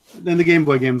 Then the Game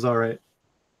Boy game's all right.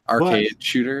 Arcade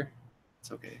shooter.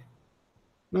 It's okay.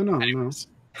 No. Anyways.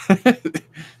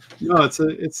 No, it's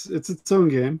its own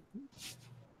game.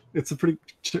 It's a pretty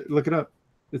look it up.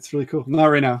 It's really cool. Not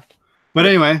right now, but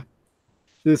anyway,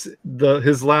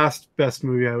 his last best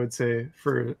movie I would say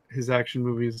for his action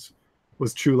movies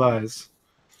was True Lies,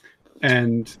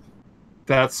 and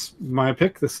that's my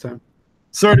pick this time.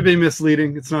 Sorry to be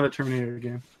misleading. It's not a Terminator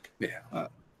game. Yeah.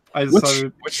 I just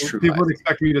which people would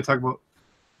expect me to talk about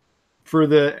for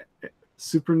the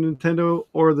Super Nintendo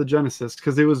or the Genesis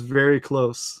because it was very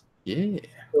close. Yeah.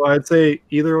 So I'd say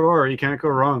either or. You can't go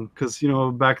wrong because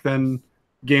back then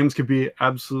games could be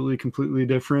absolutely completely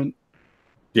different.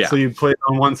 Yeah. So you'd play it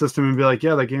on one system and be like,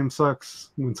 "Yeah, that game sucks"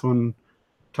 when someone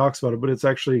talks about it, but it's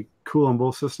actually cool on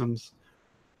both systems.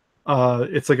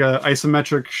 It's like a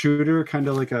isometric shooter, kind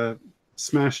of like a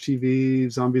Smash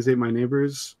TV, Zombies Ate My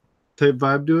Neighbors type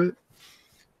vibe to it,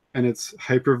 and it's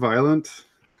hyper violent.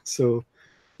 So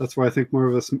that's why I think more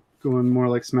of us going more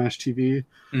like Smash TV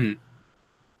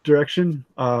direction.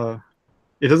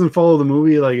 It doesn't follow the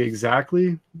movie like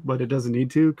exactly, but it doesn't need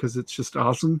to because it's just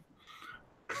awesome.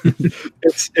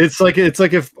 it's like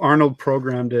if Arnold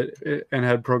programmed it and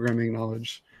had programming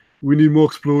knowledge. We need more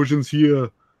explosions here.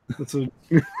 That's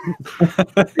pretty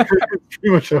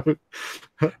much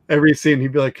every scene.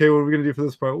 He'd be like, "Hey, what are we gonna do for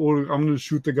this part? Oh, I'm gonna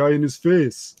shoot the guy in his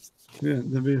face." Yeah,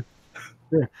 that'd be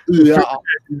yeah.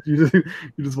 You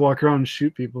just walk around and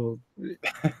shoot people. You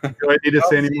don't need to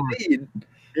say anymore.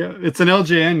 Yeah, it's an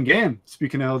LJN game.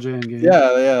 Speaking of LJN games,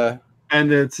 Yeah.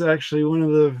 And it's actually one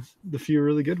of the few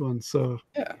really good ones. So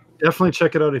yeah, definitely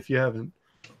check it out if you haven't.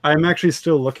 I'm actually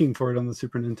still looking for it on the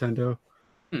Super Nintendo.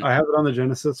 I have it on the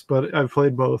Genesis, but I've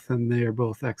played both, and they are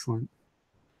both excellent.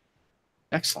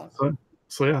 Excellent.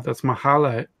 So yeah, that's my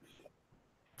highlight.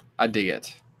 I dig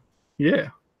it.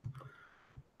 Yeah.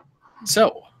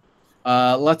 So,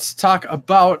 let's talk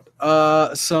about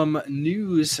some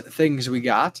news things we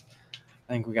got.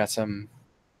 I think we got some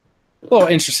little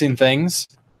interesting things.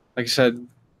 Like I said,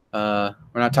 we're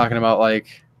not talking about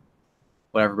like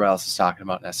what everybody else is talking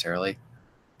about necessarily.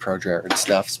 Pro Jared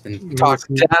stuff's been talked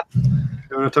to death.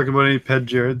 We're not talking about any Ped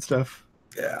Jared stuff.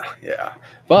 Yeah.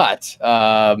 But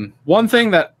one thing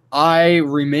that I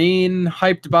remain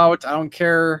hyped about, I don't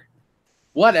care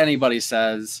what anybody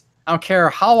says. I don't care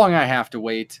how long I have to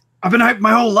wait. I've been hyped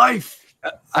my whole life.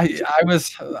 I was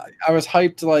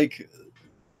hyped like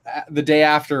the day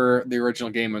after the original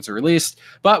game was released,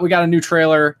 but we got a new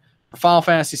trailer for Final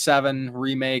Fantasy VII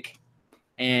Remake,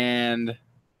 and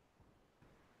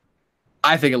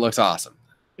I think it looks awesome.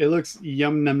 It looks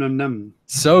yum num num num.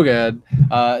 So good.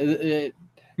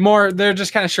 They're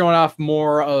just kind of showing off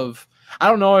more of. I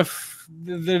don't know if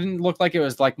they didn't look like it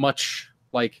was like much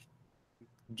like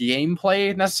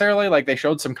gameplay necessarily. Like they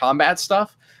showed some combat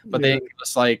stuff, but they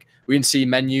just like we didn't see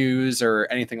menus or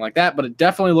anything like that. But it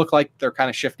definitely looked like they're kind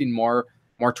of shifting more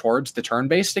towards the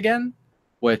turn-based again.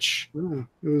 Which it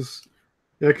was.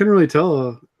 Yeah, I couldn't really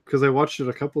tell because I watched it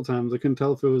a couple times. I couldn't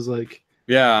tell if it was like.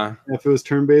 Yeah. If it was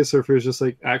turn-based or if it was just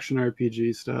like action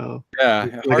RPG style.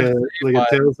 Yeah. Like a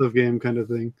Tales of game kind of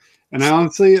thing. And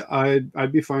honestly,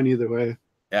 I'd be fine either way.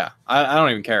 Yeah. I don't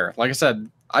even care. Like I said,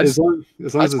 as long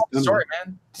as it's the story,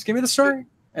 man. Just give me the story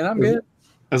and I'm good.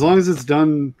 As long as it's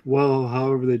done well,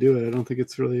 however they do it, I don't think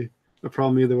it's really a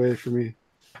problem either way for me.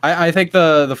 I think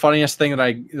the funniest thing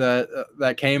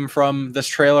that came from this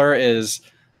trailer is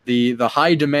the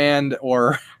high demand,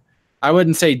 or I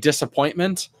wouldn't say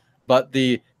disappointment, but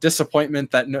the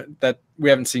disappointment that we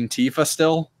haven't seen Tifa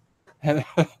still. And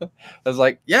I was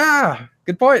like, yeah,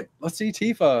 good point. Let's see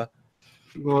Tifa.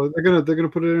 Well, they're gonna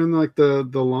put it in like the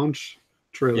launch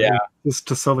trailer, just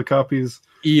to sell the copies.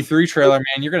 E3 trailer,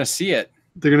 man, you're gonna see it.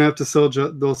 They're gonna have to sell.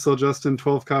 They'll sell Justin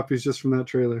 12 copies just from that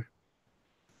trailer.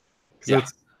 Yeah.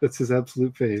 That's his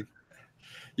absolute fave.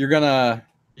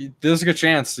 There's a good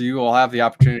chance you will have the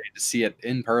opportunity to see it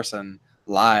in person,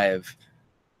 live.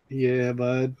 Yeah,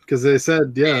 bud. Because they said,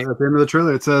 at the end of the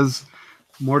trailer, it says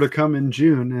more to come in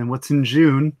June. And what's in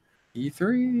June?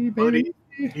 E3, baby.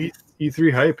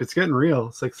 E3 hype. It's getting real.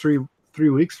 It's like three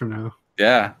weeks from now.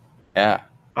 Yeah.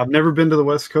 I've never been to the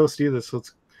West Coast either, so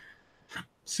it's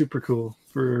super cool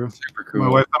for my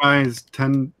wife and I's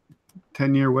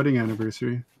 10-year wedding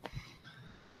anniversary.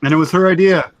 And it was her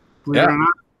idea. Believe it or not.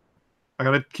 I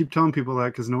gotta keep telling people that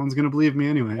because no one's gonna believe me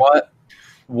anyway.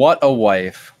 What a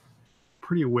wife.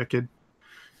 Pretty wicked.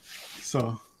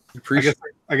 So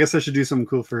I guess I should do something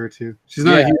cool for her too. She's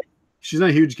not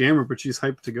a huge gamer, but she's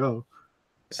hyped to go.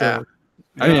 So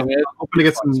I'm hoping to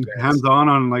get some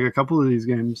hands-on like a couple of these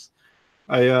games.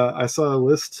 I saw a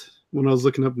list when I was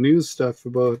looking up news stuff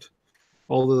about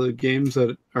all the games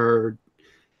that are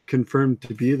confirmed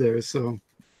to be there. So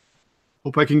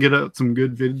hope I can get out some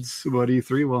good vids about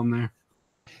E3 while I'm there.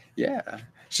 Yeah,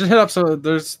 should hit up. So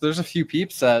there's a few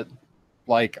peeps that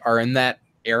like are in that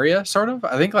area, sort of.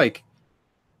 I think like,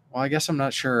 well, I guess I'm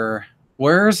not sure.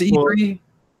 Where's E3? Well,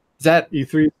 Is that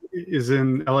E3 is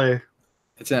in LA?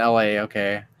 It's in LA.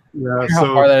 Okay. Yeah, How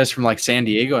so far that is from like San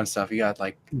Diego and stuff. You got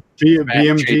like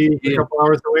BMG JT. a couple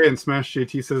hours away, and Smash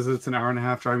JT says it's an hour and a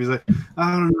half drive. He's like,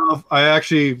 I don't know. If I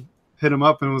actually hit him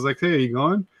up and was like, hey, are you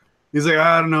going? He's like,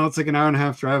 I don't know. It's like an hour and a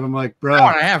half drive. I'm like, bruh.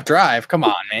 Hour and a half drive. Come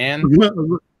on, man. I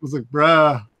was like,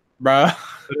 bruh.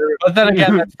 But then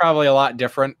again, that's probably a lot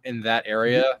different in that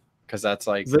area because that's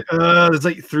like there's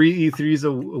like 3 E3s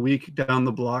a week down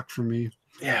the block for me.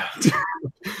 Yeah.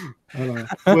 I don't know.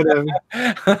 Whatever.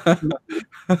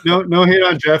 No hate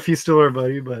on Jeff. He's still our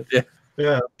buddy, but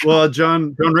yeah. Well,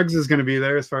 John Riggs is going to be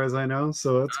there as far as I know,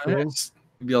 so that's cool. You'll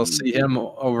be able to see him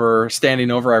standing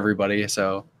over everybody.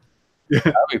 So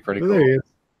that'd be pretty cool. There he is.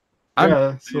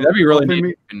 That'd be really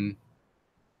neat. And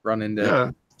run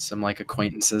into some like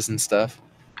acquaintances and stuff.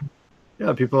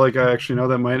 Yeah, people like I actually know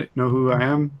that might know who I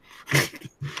am.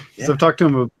 So I've talked to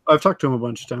him a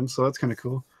bunch of times, so that's kind of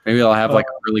cool. Maybe they'll have like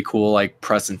a really cool like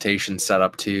presentation set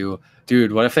up too.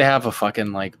 Dude, what if they have a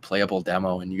fucking like playable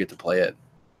demo and you get to play it?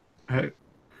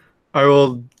 I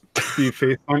will be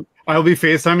FaceTime. I'll be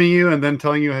FaceTiming you and then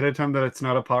telling you ahead of time that it's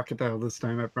not a pocket dial this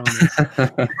time, I promise.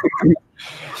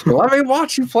 Let me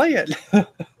watch you play it.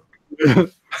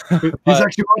 He's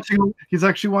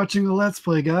actually watching the Let's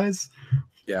Play, guys.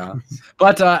 Yeah.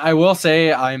 But I will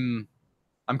say I'm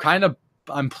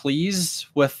pleased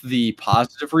with the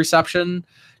positive reception.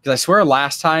 Because I swear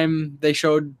last time they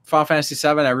showed Final Fantasy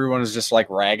VII, everyone was just like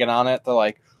ragging on it.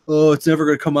 How it's never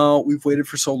going to come out. We've waited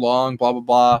for so long, blah, blah,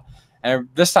 blah. And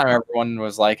this time everyone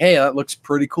was like, hey, that looks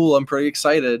pretty cool. I'm pretty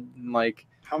excited. And like,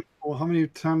 how many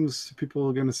times are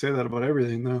people going to say that about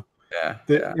everything, though? Yeah.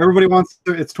 Everybody wants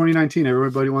it's 2019.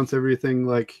 Everybody wants everything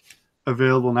like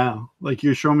available now. Like,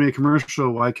 you show me a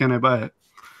commercial, why can't I buy it?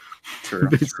 True.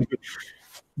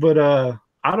 But I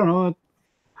don't know.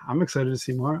 I'm excited to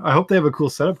see more. I hope they have a cool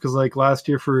setup because like last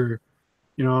year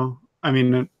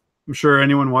I'm sure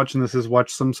anyone watching this has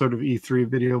watched some sort of E3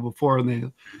 video before, and they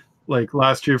like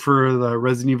last year for the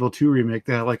Resident Evil 2 remake,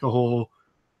 they had like a whole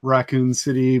Raccoon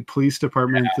City Police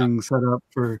Department thing set up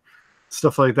for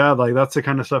stuff like that. Like that's the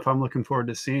kind of stuff I'm looking forward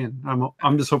to seeing.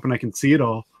 I'm just hoping I can see it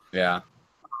all. Yeah.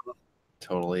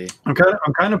 Totally. I'm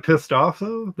kind of pissed off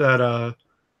though that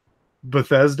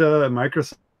Bethesda and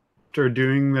Microsoft are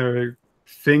doing their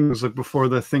things like before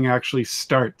the thing actually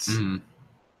starts. Mm-hmm.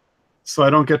 So I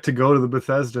don't get to go to the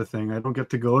Bethesda thing. I don't get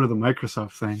to go to the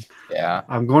Microsoft thing. Yeah.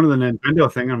 I'm going to the Nintendo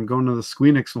thing. I'm going to the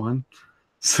Squeenix one.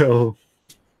 So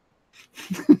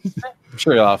I'm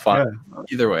sure you'll have fun. Yeah.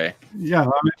 Either way. Yeah.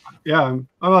 Like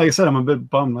I said, I'm a bit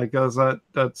bummed. Like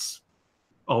that's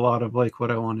a lot of like what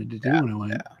I wanted to do when I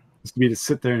went. Yeah. Just to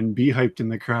sit there and be hyped in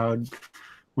the crowd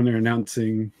when they're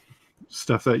announcing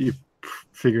stuff that you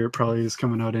figure it probably is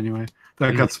coming out anyway.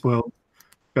 That got spoiled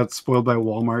by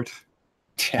Walmart.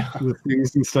 Yeah, with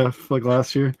things and stuff like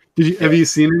last year. Have you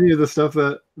seen any of the stuff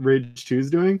that Rage 2 is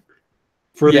doing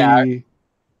for the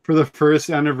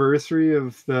first anniversary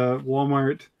of the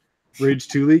Walmart Rage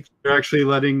 2 leak? They're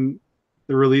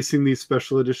releasing these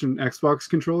special edition Xbox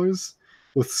controllers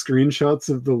with screenshots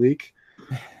of the leak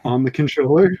on the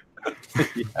controller.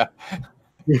 Yeah.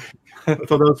 I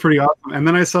thought that was pretty awesome. And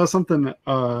then I saw something.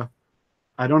 I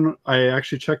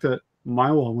actually checked at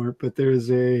my Walmart, but there's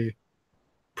a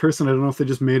person, I don't know if they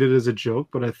just made it as a joke,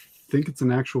 but I think it's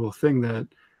an actual thing that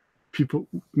people,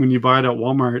 when you buy it at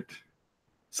Walmart,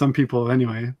 some people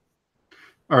anyway,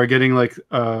 are getting like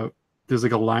there's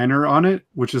like a liner on it,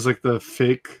 which is like the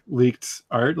fake leaked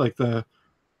art, like the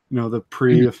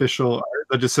pre-official art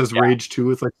that just says Rage 2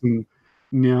 with like some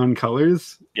neon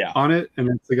colors on it, and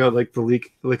it's got like the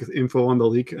leak, like info on the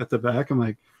leak at the back. I'm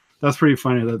like, that's pretty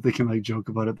funny that they can like joke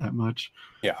about it that much.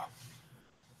 Yeah.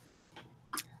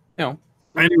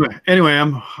 Anyway,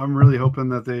 I'm really hoping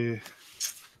that they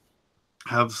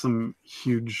have some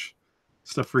huge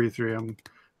stuff for E3.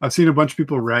 I've seen a bunch of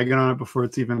people ragging on it before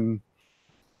anyone's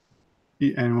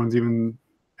even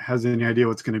has any idea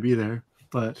what's going to be there.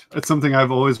 But it's something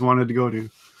I've always wanted to go to.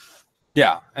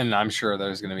 Yeah, and I'm sure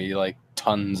there's going to be like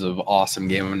tons of awesome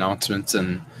game announcements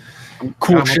and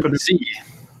cool shit to see.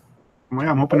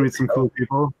 I'm hoping to meet some cool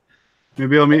people.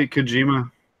 Maybe I'll meet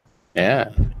Kojima. Yeah,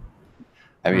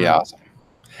 that'd be awesome.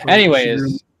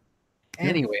 Anyways,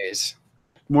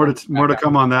 more to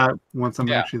come on that once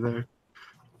I'm actually there.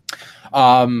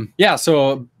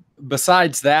 So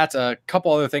besides that, a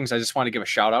couple other things I just want to give a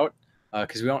shout out.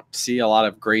 because we don't see a lot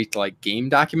of great like game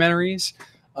documentaries.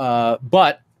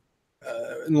 But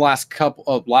in the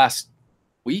last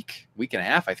week and a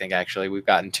half, I think actually, we've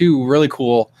gotten 2 really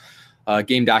cool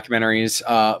game documentaries.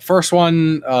 First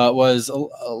one was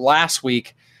last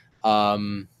week.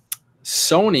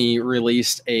 Sony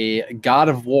released a God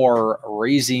of War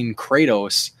Raising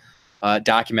Kratos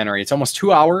documentary. It's almost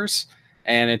 2 hours,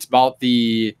 and it's about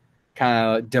the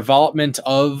kind of development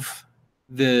of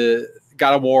the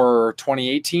God of War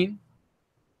 2018.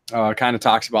 Kind of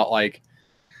talks about like,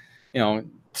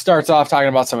 starts off talking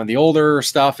about some of the older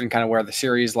stuff and kind of where the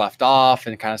series left off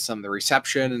and kind of some of the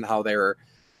reception and how they were,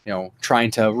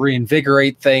 trying to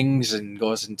reinvigorate things, and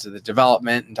goes into the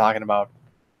development and talking about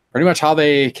pretty much how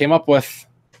they came up with,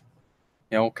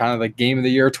 kind of the game of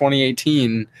the year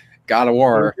 2018 God of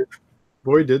War.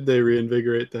 Boy, did they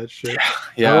reinvigorate that shit.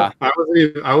 Yeah.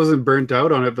 I wasn't burnt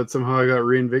out on it, but somehow I got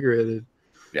reinvigorated.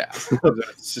 Yeah.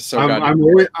 It's just so I'm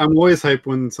always hyped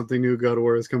when something new God of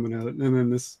War is coming out. And then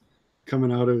this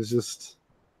coming out, it was just,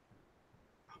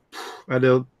 I had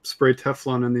to spray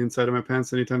Teflon on the inside of my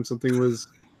pants anytime something was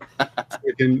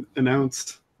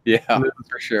announced. Yeah,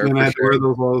 for sure. And I had to wear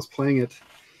those while I was playing it.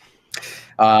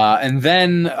 And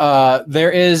then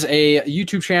there is a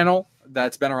YouTube channel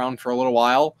that's been around for a little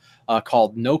while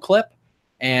called No Clip,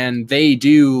 and they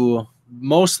do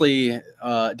mostly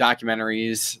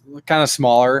documentaries, kind of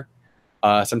smaller,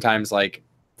 sometimes like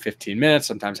 15 minutes,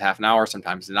 sometimes half an hour,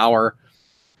 sometimes an hour.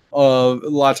 A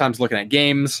lot of times looking at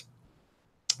games,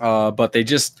 but they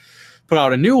just put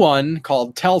out a new one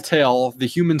called Telltale: The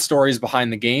Human Stories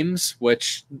Behind the Games,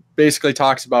 which basically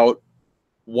talks about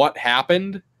what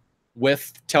happened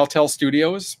with Telltale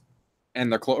Studios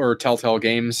and or Telltale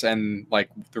Games, and like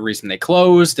the reason they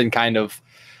closed, and kind of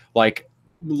like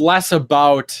less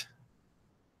about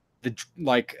the,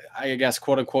 like, I guess,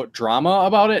 quote unquote drama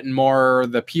about it, and more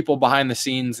the people behind the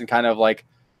scenes, and kind of like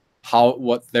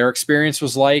what their experience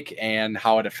was like and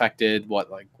how it affected what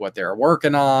they're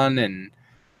working on. And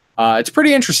it's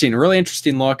pretty interesting, really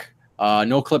interesting look.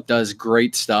 No Clip does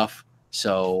great stuff,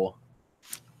 so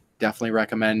definitely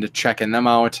recommend checking them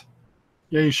out.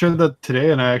 Yeah, you showed that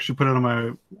today, and I actually put it on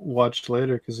my watch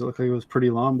later because it looked like it was pretty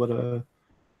long, but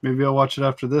maybe I'll watch it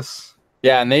after this.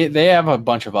 Yeah, and they have a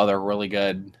bunch of other really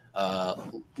good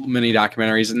mini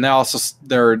documentaries, and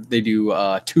they do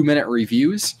 2-minute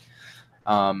reviews.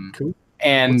 Cool.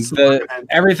 And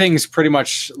everything's pretty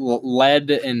much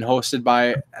led and hosted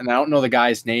by, and I don't know the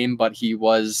guy's name, but he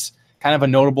was kind of a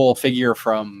notable figure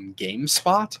from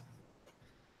GameSpot.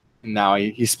 And now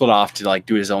he split off to like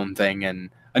do his own thing. And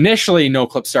initially, No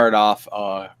Clip started off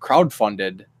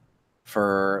crowdfunded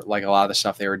for like a lot of the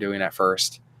stuff they were doing at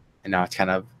first, and now it's kind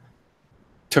of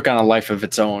took on a life of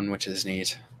its own, which is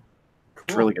neat. Cool.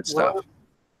 It's really good stuff.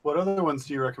 What other ones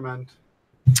do you recommend?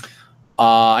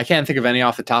 I can't think of any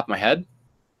off the top of my head.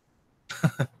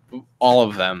 All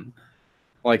of them.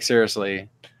 Like, seriously,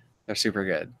 they're super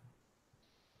good.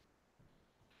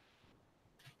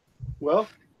 Well,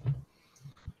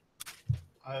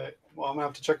 I'm going to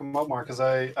have to check them out more because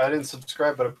I didn't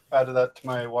subscribe, but I added that to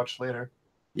my watch later.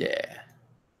 Yeah,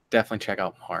 definitely check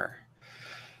out more.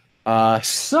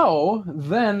 So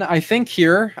then I think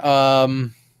here,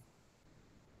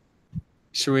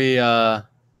 should we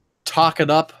talk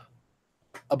it up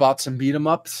about some beat 'em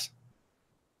ups?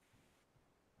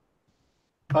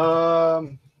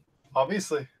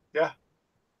 Obviously, yeah.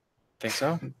 Think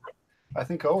so? I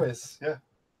think always, yeah.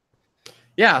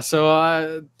 Yeah,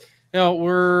 so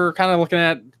we're kind of looking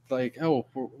at like,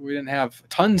 we didn't have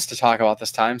tons to talk about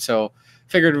this time, so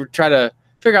figured we'd try to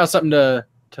figure out something to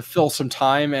fill some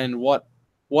time, and what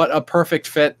a perfect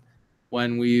fit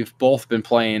when we've both been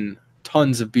playing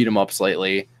tons of beat 'em ups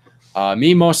lately.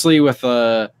 Me mostly with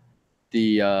the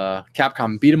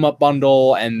Capcom beat 'em up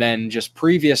bundle, and then just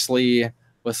previously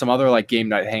with some other like game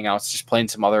night hangouts, just playing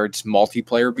some other just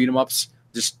multiplayer beat 'em ups,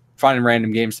 just finding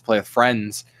random games to play with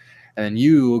friends, and then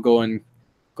you going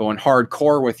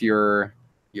hardcore with your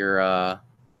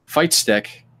fight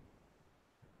stick.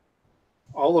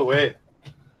 All the way.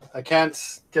 I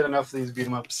can't get enough of these beat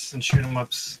 'em ups and shoot 'em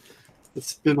ups.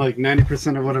 It's been like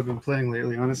 90% of what I've been playing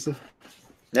lately, honestly.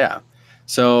 Yeah.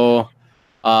 So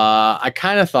I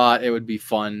kind of thought it would be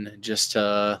fun just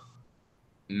to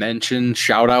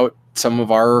shout out some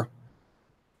of our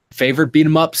favorite beat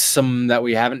 'em ups, some that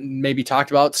we haven't maybe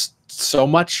talked about so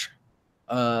much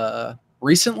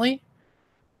recently.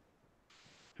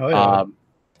 Oh yeah.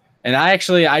 And I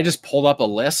just pulled up a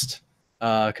list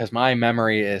because my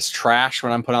memory is trash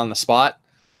when I'm put on the spot.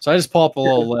 So I just pull up a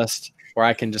little list where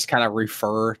I can just kind of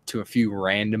refer to a few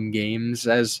random games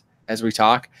as we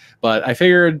talk. But I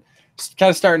figured kind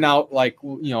of starting out like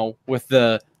with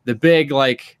the big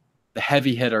like the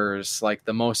heavy hitters, like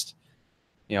the most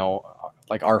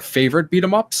like our favorite beat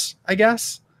 'em ups, I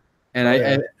guess.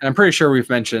 And I'm pretty sure we've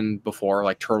mentioned before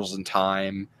like Turtles in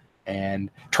Time and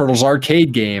Turtles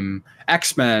arcade game,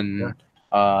 X-Men,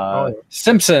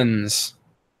 Simpsons,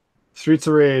 Streets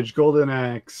of Rage, Golden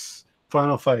Axe,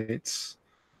 Final Fights.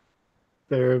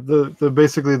 They're the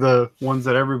basically the ones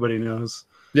that everybody knows.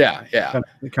 Yeah.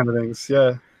 Kind of things.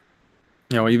 Yeah.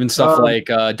 Even stuff like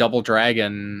Double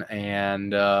Dragon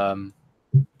and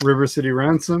River City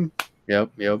Ransom.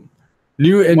 Yep.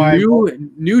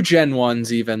 New gen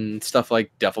ones, even stuff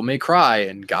like Devil May Cry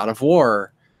and God of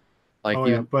War.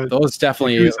 Like but those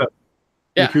definitely.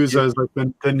 Yakuza is like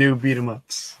the new beat 'em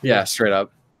ups. Yeah, straight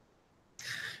up.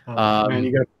 Man,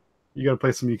 you got to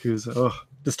play some Yakuza. Oh,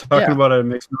 just talking about it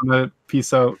makes me want to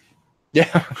peace out.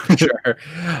 Yeah, sure.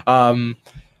 And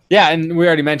we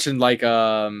already mentioned like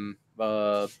one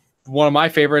of my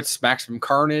favorites, Maximum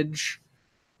Carnage.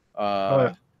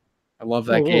 I love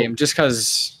that game just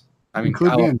because I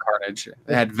love Carnage. It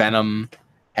had Venom,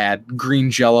 had Green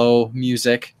Jello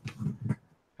music,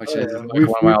 which is like one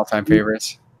of my all-time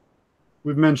favorites.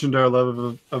 We've mentioned our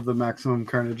love of the Maximum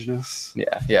Carnageness.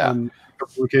 Yeah. On a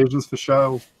couple occasions for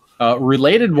show.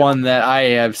 Related one that I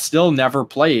have still never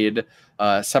played,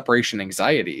 Separation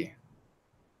Anxiety.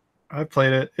 I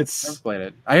played it. Never played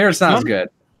it. I hear it's not as good.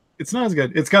 It's not as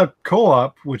good. It's got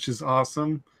co-op, which is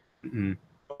awesome,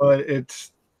 but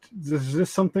there's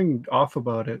just something off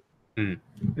about it.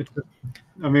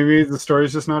 Maybe the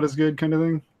story's just not as good, kind of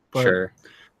thing. But sure.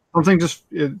 Something I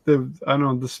don't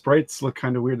know. The sprites look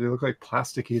kind of weird. They look like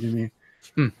plasticky to me.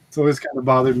 It's always kind of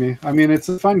bothered me. I mean, it's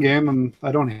a fun game, and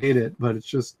I don't hate it, but it's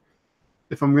just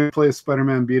if I'm gonna play a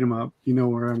Spider-Man beat 'em up, you know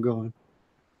where I'm going.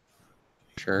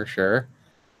 Sure.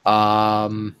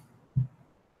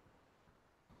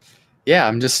 Yeah,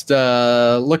 I'm just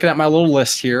looking at my little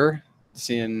list here,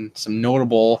 seeing some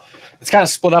notable. It's kind of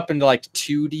split up into like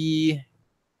 2D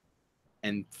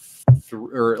and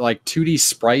or like 2D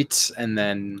sprites and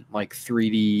then like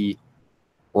 3D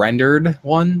rendered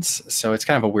ones. So it's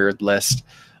kind of a weird list.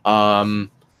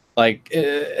 Like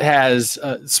it has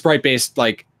sprite based,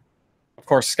 like of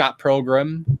course Scott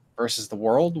Pilgrim versus the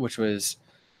World, which was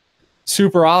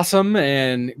super awesome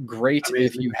and great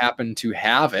if you happen to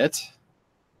have it.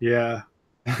 Yeah.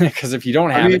 Because if you don't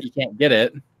have it, you can't get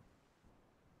it.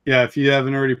 Yeah, if you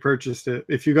haven't already purchased it.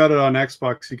 If you got it on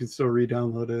Xbox, you can still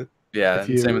re-download it. Yeah,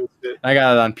 I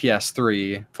got it on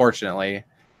PS3, fortunately.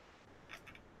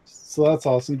 So that's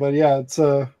awesome. But yeah,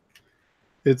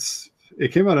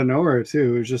 it came out of nowhere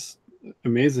too. It was just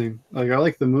amazing. Like I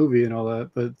like the movie and all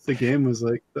that, but the game was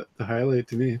like the highlight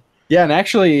to me. Yeah, and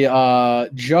actually,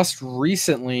 just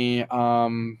recently,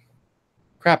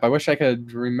 crap, I wish I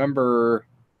could remember.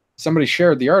 Somebody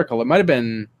shared the article. It might have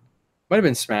been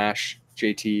Smash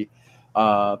JT,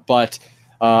 but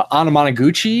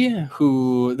Anamanaguchi,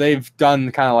 who they've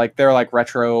done kind of like they're like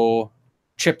retro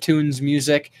chiptunes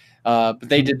music, but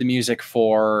they did the music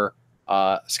for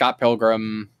Scott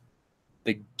Pilgrim,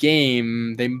 the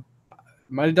game. They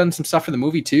might have done some stuff for the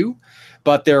movie too.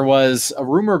 But there was a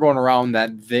rumor going around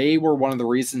that they were one of the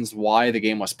reasons why the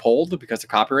game was pulled because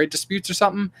of copyright disputes or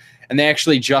something. And they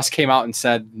actually just came out and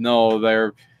said,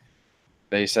 no,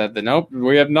 they said that, nope,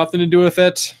 we have nothing to do with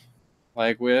it.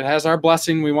 Like, it has our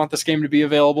blessing. We want this game to be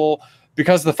available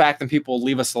because of the fact that people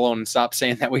leave us alone and stop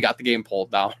saying that we got the game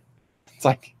pulled down. It's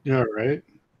like, yeah, right.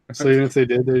 So even if they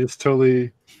did, they just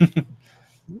totally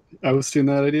ousting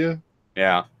that idea.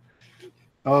 Yeah.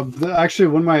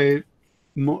 Actually,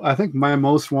 I think my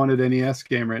most wanted NES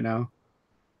game right now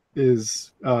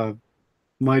is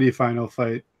Mighty Final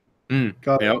Fight.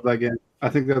 God, I love that game. I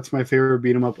think that's my favorite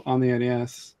beat 'em up on the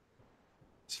NES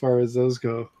as far as those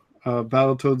go.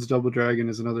 Battletoads Double Dragon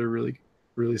is another really,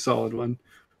 really solid one.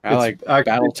 I like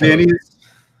Battletoads.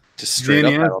 Just straight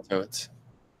up Battletoads.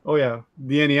 Oh yeah,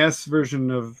 the NES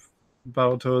version of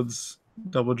Battletoads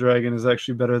Double Dragon is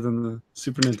actually better than the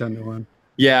Super Nintendo one.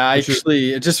 Yeah,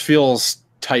 it just feels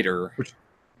tighter.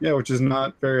 Which is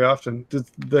not very often.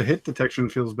 The hit detection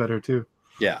feels better too.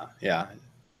 Yeah.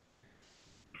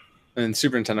 And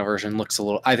Super Nintendo version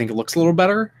I think it looks a little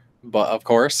better, but of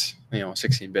course,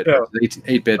 16-bit,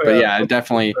 8-bit, but yeah,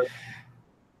 definitely.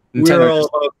 We're all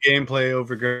about gameplay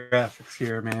over graphics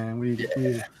here, man. We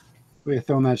have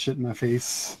thrown that shit in my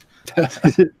face. I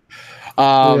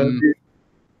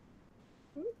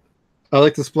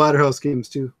like the Splatterhouse games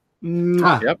too.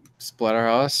 Yep,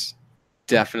 Splatterhouse,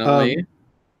 definitely.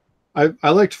 I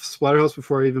liked Splatterhouse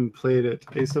before I even played it.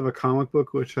 I used to have a comic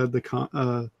book which had the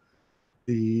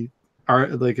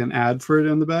art, like an ad for it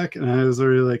on the back, and I was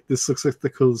already like, this looks like the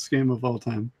coolest game of all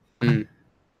time. Mm.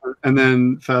 And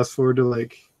then fast forward to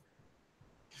like,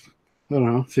 I don't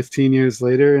know, 15 years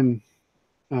later, and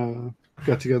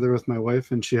got together with my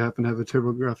wife, and she happened to have a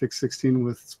TurboGrafx 16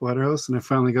 with Splatterhouse, and I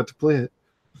finally got to play it.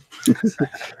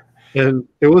 And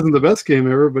it wasn't the best game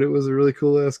ever, but it was a really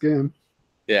cool ass game.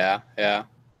 Yeah.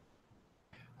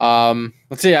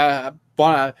 Let's see. I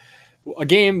want a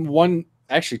game.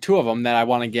 Actually, two of them that I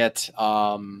want to get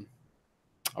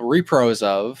repros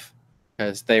of,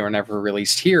 because they were never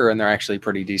released here, and they're actually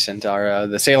pretty decent. Are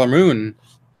the Sailor Moon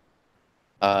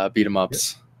beat 'em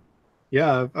ups?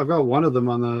 Yeah, I've got one of them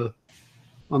on the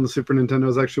Super Nintendo.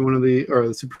 It's actually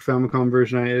the Super Famicom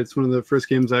version. It's one of the first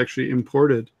games I actually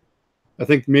imported. I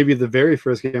think maybe the very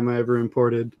first game I ever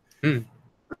imported to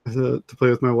play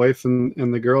with my wife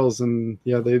and the girls, and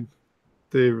yeah, they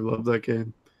love that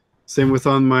game. Same with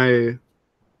on my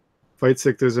Fight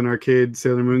Stick. There's an arcade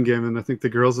Sailor Moon game, and I think the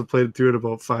girls have played through it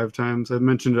about 5 times. I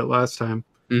mentioned it last time.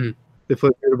 Mm-hmm. They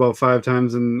played through it about 5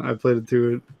 times, and I played it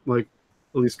through it like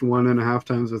at least 1.5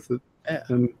 times with it. Yeah.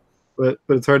 But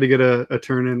it's hard to get a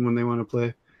turn in when they want to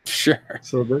play. Sure.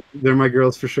 So they're my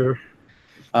girls for sure.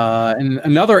 And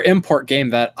another import game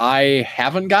that I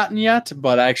haven't gotten yet,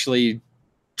 but actually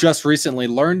just recently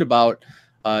learned about.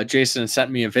 Jason sent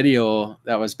me a video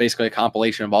that was basically a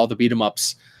compilation of all the beat 'em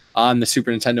ups on the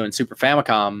Super Nintendo and Super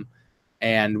Famicom.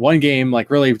 And one game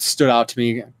like really stood out to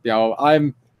me.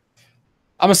 I'm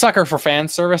a sucker for fan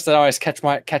service that always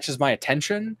catches my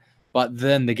attention. But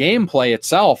then the gameplay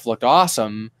itself looked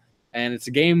awesome. And it's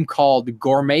a game called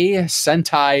Gourmet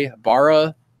Sentai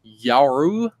Bara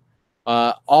Yaru.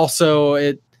 Also,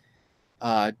 the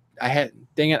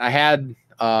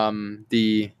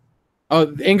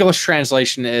English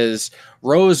translation is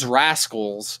Rose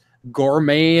Rascals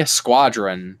Gourmet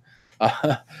Squadron.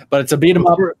 But it's a beat 'em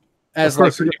up as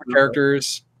like different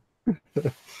characters.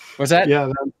 Was that?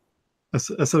 Yeah, I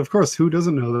said, of course. Who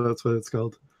doesn't know that's what it's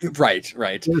called? Right.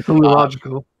 It's only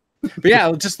logical. But yeah,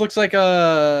 it just looks like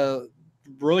a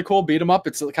really cool beat 'em up.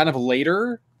 It's kind of a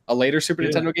later Super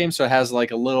Nintendo game, so it has like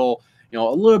a little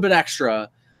bit extra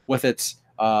with its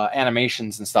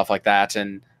animations and stuff like that,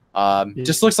 and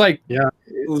just looks like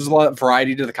there's a lot of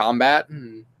variety to the combat.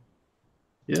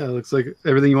 Yeah, it looks like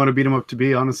everything you want to beat 'em up to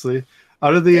be. Honestly,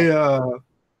 out of the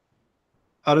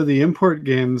import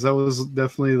games, that was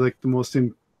definitely like the most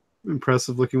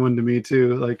impressive looking one to me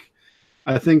too. Like,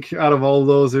 I think out of all of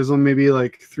those, there's only maybe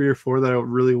like 3 or 4 that I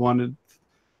really wanted,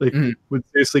 would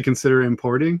seriously consider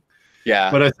importing.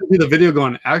 Yeah. But I think the video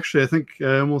going, actually, I think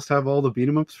I almost have all the beat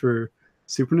 'em ups for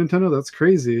Super Nintendo. That's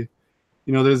crazy.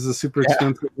 There's the super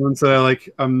expensive ones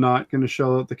that I'm not going to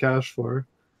shell out the cash for.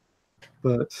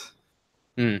 But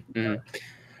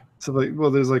so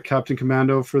there's like Captain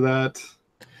Commando for that.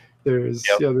 There's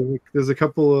there's a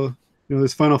couple of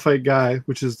there's Final Fight Guy,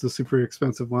 which is the super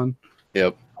expensive one.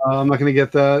 Yep. I'm not going to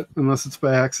get that unless it's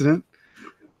by accident.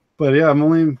 But yeah, I'm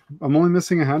only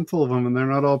missing a handful of them, and they're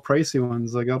not all pricey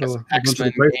ones. I got a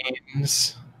X-Men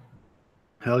games.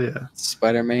 Hell yeah,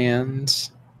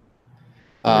 Spider-Man's.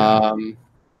 I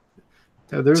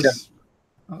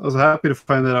was happy to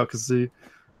find that out because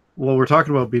we're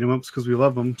talking about beat 'em ups because we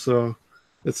love them, so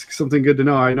it's something good to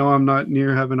know. I know I'm not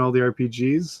near having all the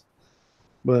RPGs,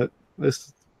 but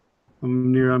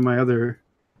I'm near on my other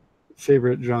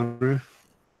favorite genre.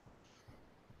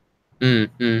 And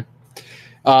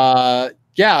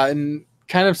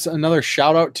kind of another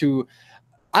shout out to,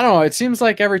 I don't know, it seems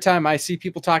like every time I see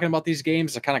people talking about these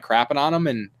games, they're kind of crapping on them,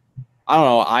 and I don't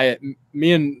know,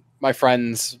 me and my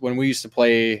friends, when we used to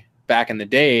play back in the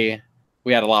day,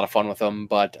 we had a lot of fun with them,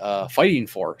 but Fighting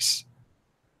Force.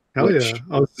 Hell yeah.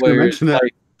 I was going to mention that.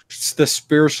 Like, it's the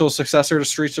spiritual successor to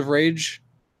Streets of Rage,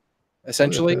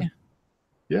 essentially.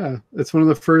 Yeah, it's one of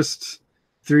the first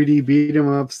 3D beat 'em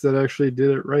ups that actually did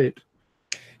it right.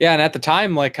 Yeah, and at the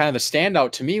time, like, kind of the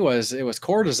standout to me was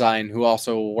Core Design, who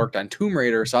also worked on Tomb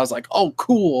Raider. So I was like, oh,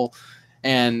 cool.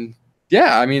 And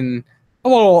yeah, I mean, a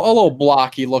little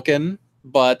blocky looking,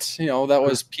 but that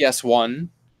was PS1.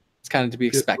 It's kind of to be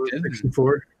expected.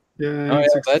 64. Yeah.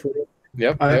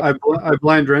 Yep. I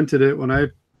blind rented it when I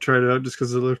tried it out just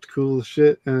because it looked cool as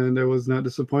shit, and I was not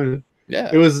disappointed.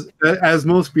 Yeah. It was, as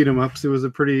most beat 'em ups, it was a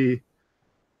pretty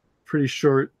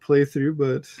short playthrough,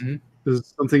 but it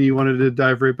was something you wanted to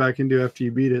dive right back into after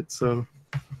you beat it. So,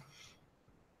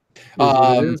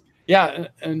 yeah,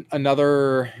 and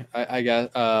another, I guess,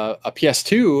 a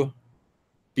PS2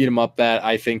 beat 'em up that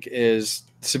I think is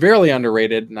severely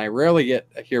underrated, and I rarely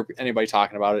hear anybody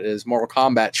talking about it, is Mortal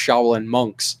Kombat Shaolin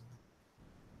Monks.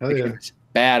 Hell yeah.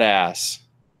 Badass.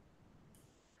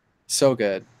 So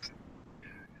good.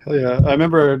 Hell yeah! I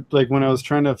remember like when I was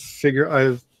trying to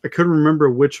I couldn't remember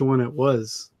which one it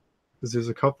was because there's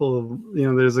a couple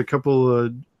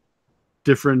of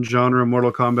different genre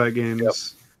Mortal Kombat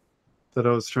games that I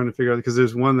was trying to figure out because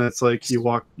there's one that's like you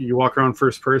walk around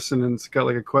first person and it's got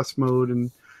like a quest mode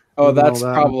and that's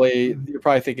probably you're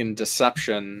probably thinking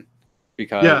Deception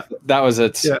because that was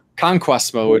its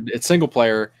conquest mode. It's single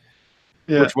player,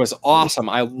 which was awesome.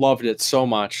 I loved it so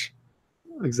much.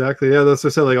 Exactly. Yeah, that's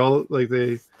what I said. Like all like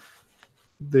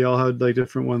they all had like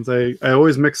different ones. I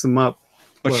always mix them up.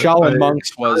 But Shaolin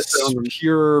Monks was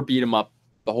pure beat 'em up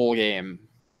the whole game.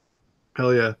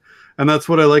 Hell yeah. And that's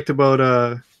what I liked about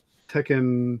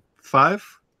Tekken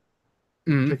 5?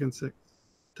 Tekken 6.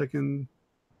 Tekken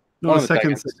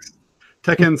 6.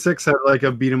 Tekken 6 had like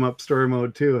a beat 'em up story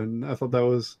mode too, and I thought that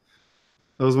was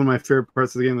one of my favorite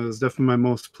parts of the game. That was definitely my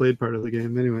most played part of the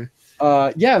game anyway.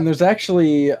 And there's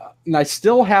actually, and I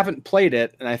still haven't played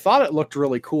it, and I thought it looked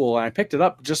really cool, and I picked it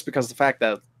up just because of the fact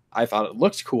that I thought it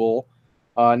looked cool.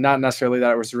 Not necessarily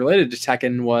that it was related to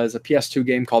Tekken, was a PS2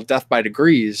 game called Death by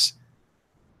Degrees.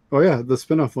 Oh yeah, the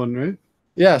spin-off one, right?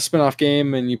 Yeah, spin-off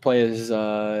game, and you play as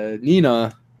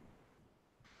Nina,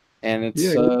 and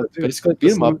it's basically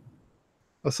beat 'em up.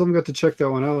 I still haven't got to check that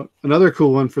one out. Another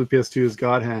cool one for the PS2 is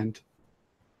God Hand.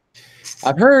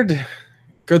 I've heard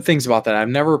good things about that. I've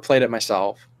never played it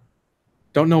myself.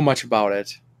 Don't know much about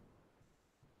it.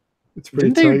 It's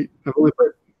pretty tight. I've only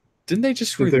played. Didn't they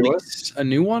just release a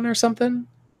new one or something?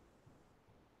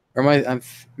 Or maybe I'm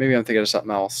thinking of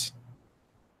something else.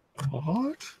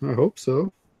 What? I hope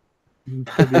so.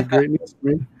 That'd be great news for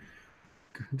me.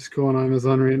 Just go on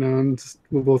Amazon right now and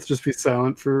we'll both just be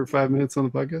silent for 5 minutes on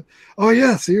the podcast. Oh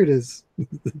yes, here it is.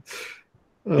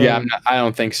 I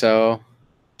don't think so.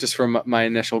 Just from my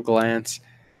initial glance,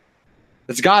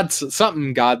 it's God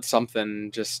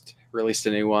something just released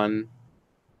a new one.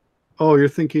 Oh, you're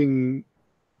thinking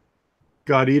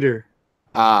God Eater.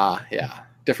 Yeah,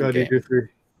 different game. God Eater 3.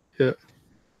 Yeah,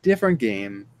 different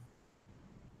game.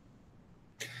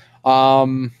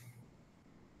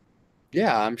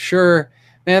 Yeah, I'm sure.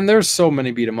 Man, there's so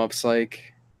many beat 'em ups.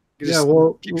 Like,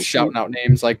 keep shouting out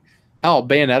names like,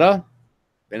 Bayonetta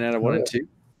 1 and 2.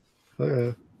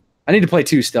 Yeah. I need to play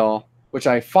 2 still, which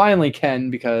I finally can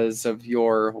because of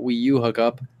your Wii U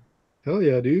hookup. Hell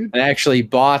yeah, dude! I actually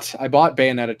bought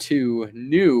Bayonetta 2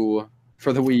 new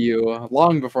for the Wii U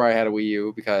long before I had a Wii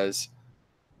U because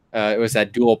it was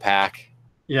that dual pack.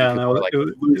 Yeah, and people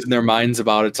were losing their minds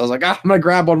about it. So I was like, I'm gonna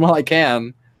grab one while I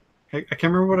can. I can't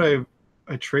remember what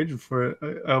I traded for it.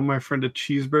 I owe my friend a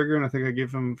cheeseburger, and I think I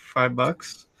gave him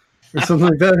 $5 or something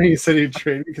like that. And he said he'd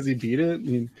trade because he beat it. And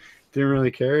he didn't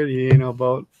really care. He ain't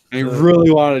about. He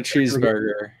really wanted a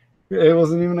cheeseburger. It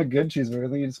wasn't even a good cheeseburger. I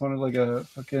think he just wanted like a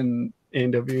fucking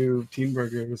A&W teen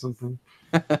burger or something.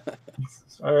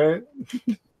 All right.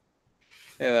 Yeah,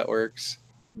 that works.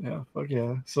 Yeah, fuck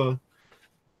yeah. So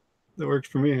that worked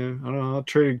for me. I don't know. I'll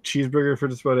trade a cheeseburger for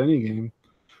just about any game.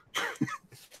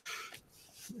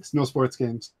 It's no sports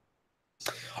games.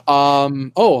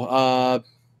 Kind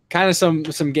of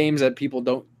some games that people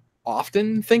don't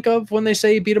often think of when they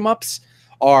say beat 'em ups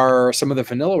are some of the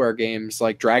Vanillaware games,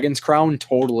 like Dragon's Crown,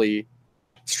 totally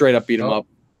straight up beat 'em up.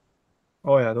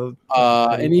 Oh yeah, those,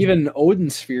 and even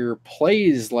Odin Sphere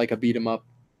plays like a beat 'em up,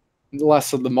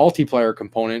 less of the multiplayer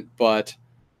component, but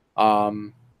a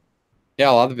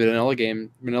lot of the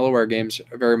Vanillaware games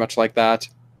are very much like that.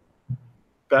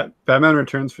 Batman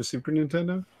Returns for Super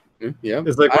Nintendo. Yeah,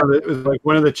 it's like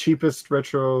one of the cheapest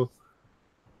retro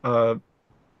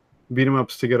beat 'em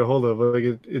ups to get a hold of. Like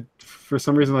it for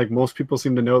some reason, like most people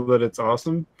seem to know that it's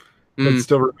awesome, but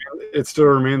it still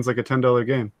remains like a $10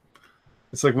 game.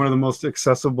 It's like one of the most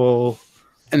accessible.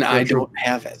 And I don't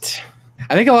have it.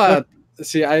 I think a lot.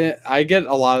 I get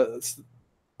a lot of.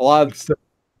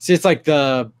 See, it's like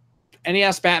the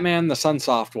NES Batman, the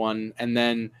Sunsoft one, and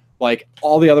then like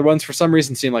all the other ones for some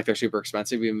reason seem like they're super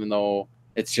expensive, even though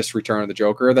it's just Return of the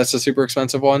Joker. That's a super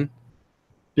expensive one.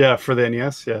 Yeah, for the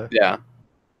NES. Yeah. Yeah.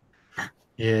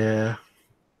 Yeah.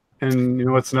 And you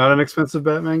know what's not an expensive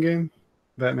Batman game?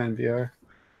 Batman VR.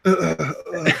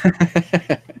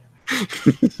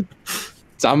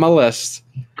 It's on my list.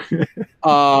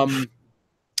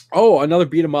 Another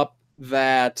beat 'em up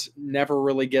that never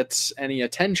really gets any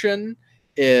attention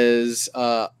is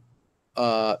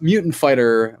Mutant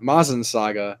Fighter Mazin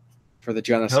Saga for the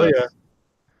Genesis. Hell yeah.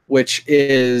 Which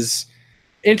is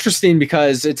interesting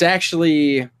because it's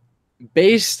actually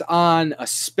based on a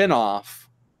spin-off.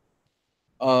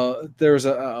 There's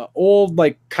a old,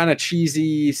 like, kind of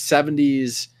cheesy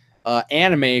 70s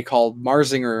anime called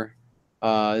Marzinger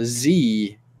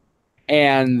Z,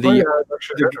 and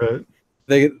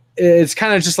the it's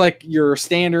kind of just like your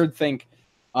standard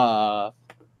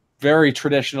very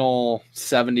traditional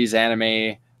 70s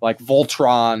anime, like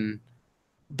Voltron,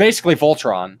 basically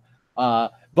Voltron.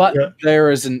 But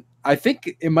there is I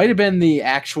think it might have been the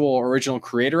actual original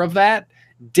creator of that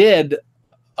did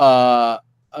a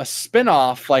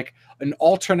spin-off, like an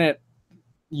alternate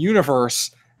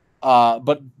universe,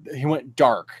 but he went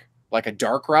dark, like a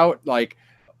dark route, like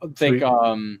think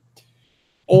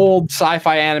old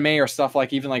sci-fi anime or stuff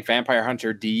like even like Vampire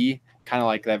Hunter D, kind of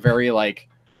like that very like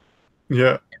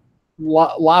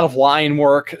lot of line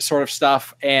work sort of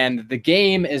stuff, and the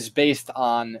game is based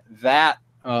on that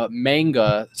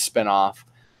manga spin-off.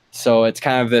 So it's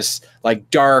kind of this like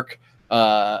dark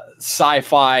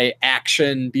sci-fi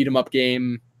action beat 'em up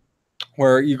game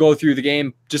where you go through the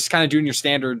game just kind of doing your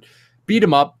standard beat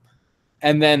 'em up,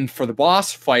 and then for the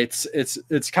boss fights, it's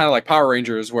kind of like Power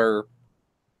Rangers where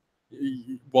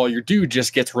your dude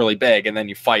just gets really big and then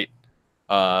you fight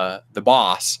the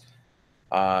boss.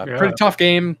 Pretty tough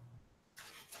game.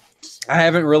 I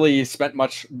haven't really spent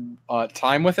much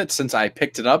time with it since I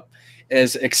picked it up.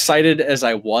 As excited as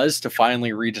I was to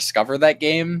finally rediscover that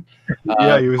game.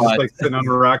 You was just like sitting on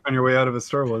a rack on your way out of a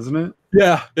store, wasn't it?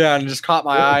 Yeah, and it just caught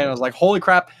my eye, and I was like, holy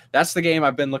crap, that's the game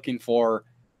I've been looking for,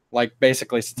 like,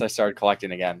 basically since I started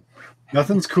collecting again.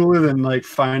 Nothing's cooler than, like,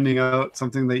 finding out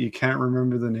something that you can't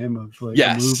remember the name of, like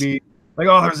a movie. Like,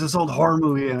 oh, there's this old horror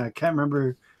movie, and I can't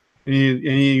remember. And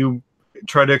you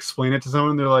try to explain it to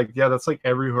someone, they're like, yeah, that's like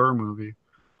every horror movie.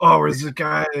 Oh, where's this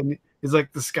guy? And he's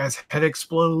like, this guy's head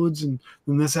explodes, and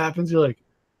then this happens. You're like,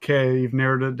 okay, you've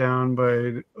narrowed it down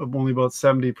by only about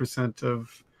 70%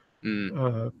 of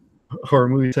horror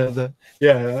movies have that.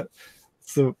 Yeah,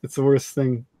 so it's the worst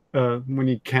thing when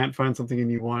you can't find something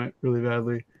and you want it really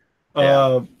badly.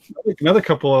 Another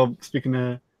couple of speaking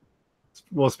of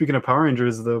Power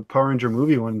Rangers, the Power Ranger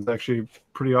movie one is actually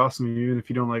pretty awesome, even if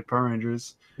you don't like Power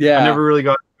Rangers. Yeah, I never really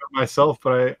got it myself,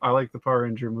 but I like the Power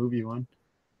Ranger movie one.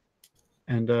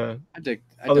 And other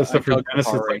stuff for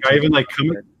Genesis. Like I even like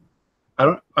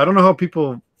I don't know how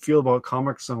people feel about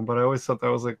Comic Zone, but I always thought that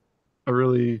was like a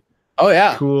really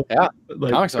cool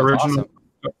like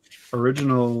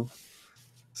original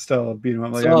style of beat 'em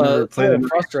up. Like I've never played it.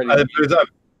 Frustrating. I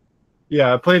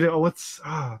played it.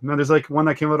 There's like one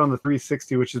that came out on the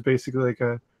 360, which is basically like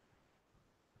a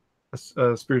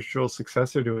spiritual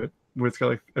successor to it, where it's got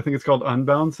like I think it's called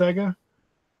Unbound Saga,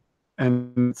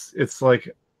 and it's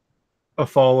like a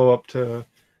follow-up to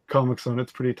Comic Zone.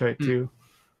 It's pretty tight too.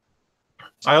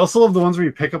 I also love the ones where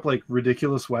you pick up like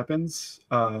ridiculous weapons.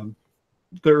 The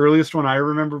earliest one I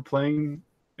remember playing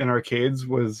in arcades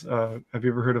was have you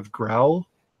ever heard of Growl?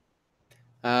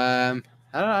 I'm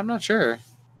not sure,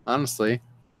 honestly,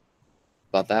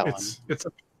 about that one.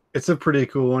 It's a pretty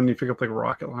cool one. You pick up like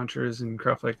rocket launchers and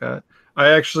crap like that. I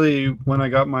actually, when I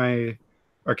got my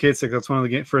arcade stick, that's one of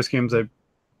the first games I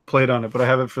played on it, but I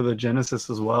have it for the Genesis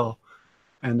as well.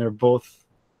 And they're both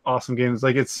awesome games.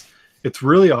 Like it's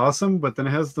really awesome, but then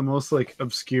it has the most like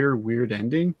obscure, weird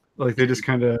ending. Like they just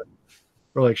kind of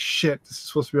were like, shit, this is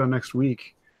supposed to be on next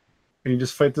week. And you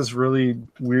just fight this really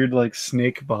weird like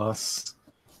snake boss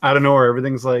out of nowhere.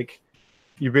 Everything's like,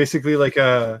 you're basically like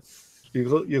you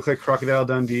look like Crocodile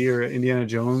Dundee or Indiana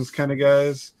Jones kind of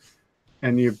guys.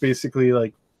 And you're basically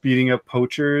like beating up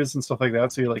poachers and stuff like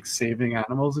that. So you're like saving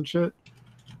animals and shit.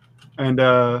 And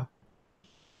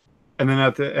then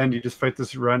at the end, you just fight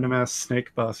this random ass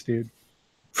snake boss dude.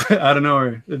 I don't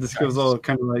know. It just goes all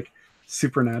kind of like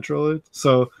supernatural.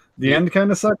 So the end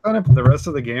kind of sucked on it, but the rest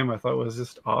of the game I thought was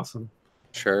just awesome.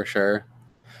 Sure.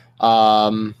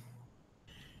 Oh,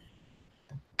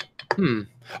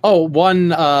 one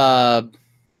that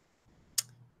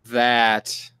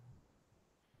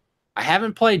I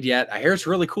haven't played yet. I hear it's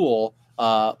really cool.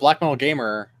 Black Metal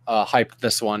Gamer hyped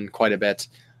this one quite a bit.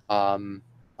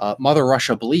 Mother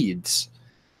Russia Bleeds.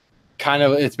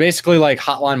 It's basically like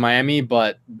Hotline Miami,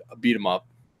 but beat 'em up.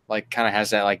 Like kind of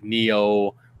has that like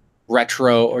neon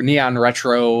retro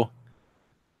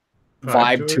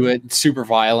vibe to it. Super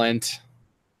violent.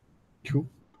 Cool.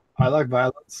 I like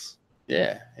violence.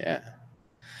 Yeah.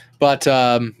 But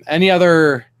any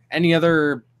other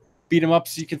beat 'em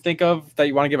ups you can think of that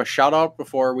you want to give a shout out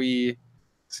before we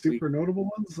notable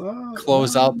ones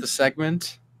close out the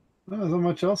segment? No, there's not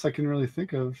much else I can really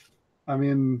think of. I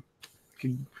mean,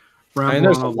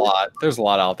 there's a lot. There's a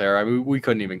lot out there. I mean, we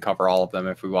couldn't even cover all of them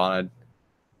if we wanted.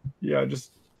 Yeah,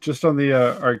 just on the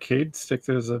arcade stick,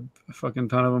 there's a fucking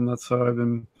ton of them. That's how I've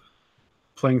been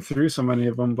playing through so many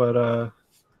of them. But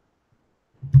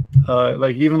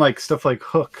like even like stuff like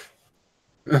Hook.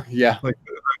 Yeah, like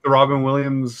the Robin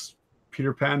Williams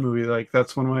Peter Pan movie. Like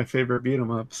that's one of my favorite beat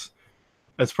 'em ups.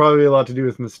 it's probably a lot to do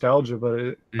with nostalgia, but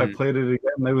I Mhm. played it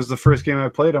again. It was the first game I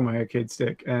played on my arcade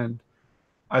stick, and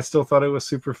I still thought it was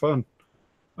super fun.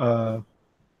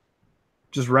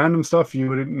 Just random stuff you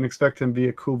wouldn't expect him to be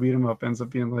a cool beat 'em up ends up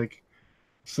being like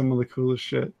some of the coolest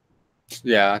shit.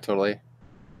 Yeah, totally.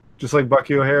 Just like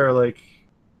Bucky O'Hare, like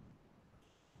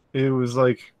it was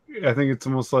like I think it's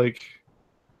almost like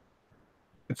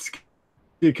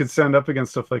it could stand up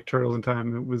against stuff like Turtles in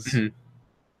Time. It was Mhm.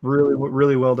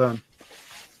 really well done.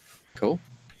 Cool.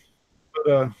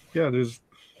 But yeah, there's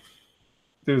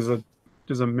a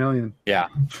million. Yeah.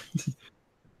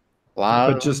 A lot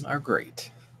But of just them are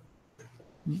great.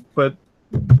 but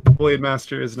Blade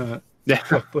Master is not. Yeah.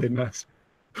 Fuck Blade Master.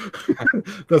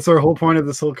 That's our whole point of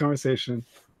this whole conversation.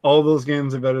 All those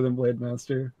games are better than Blade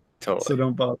Master, so Totally.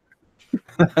 don't bother.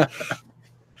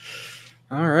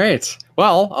 All right.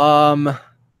 Well,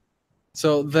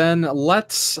 so then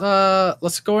let's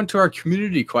go into our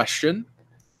community question.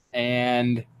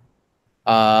 And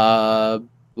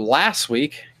last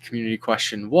week, community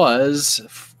question was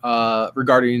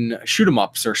regarding shoot 'em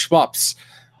ups or shmups.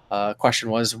 Question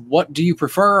was, what do you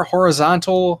prefer,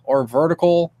 horizontal or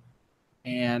vertical?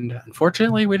 And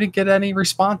unfortunately, we didn't get any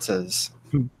responses.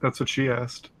 That's what she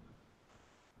asked.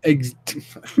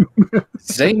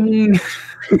 Zing.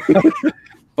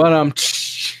 But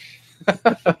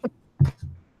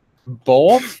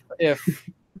both if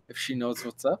she knows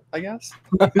what's up, I guess.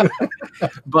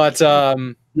 But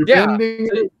yeah.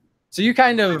 So you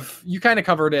kind of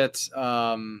covered it.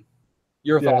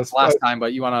 Your thoughts last time,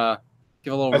 but you want to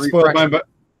give a little refresh?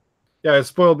 I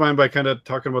spoiled mine by kind of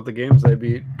talking about the games I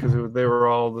beat because they were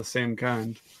all the same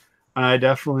kind. And I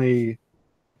definitely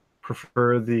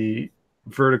prefer the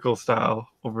vertical style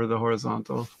over the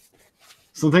horizontal.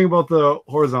 Something about the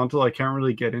horizontal I can't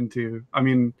really get into. I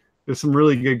mean, there's some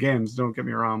really good games, don't get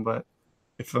me wrong, but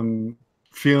if I'm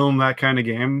feeling that kind of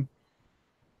game,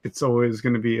 it's always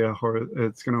going to be a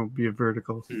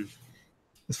vertical.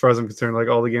 As far as I'm concerned, like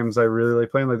all the games I really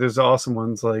like playing, like there's awesome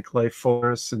ones like Life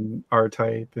Force and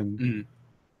R-Type and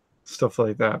stuff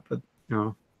like that, but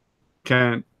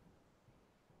can't.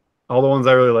 All the ones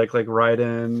I really like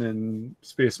Raiden and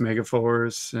Space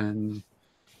Megaforce and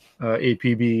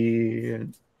APB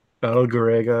and Battle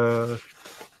Garega.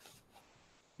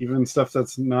 Even stuff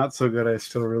that's not so good, I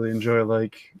still really enjoy.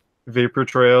 Like Vapor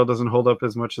Trail doesn't hold up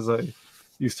as much as I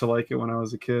used to like it when I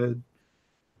was a kid.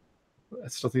 I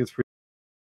still think it's pretty.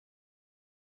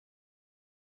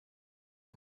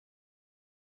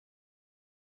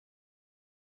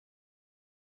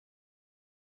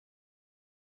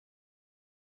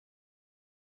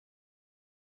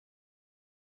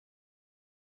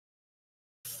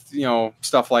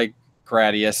 Stuff like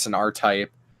Gradius and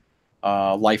R-Type,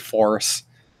 Life Force,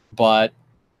 but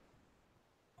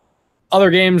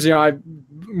other games,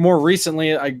 more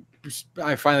recently I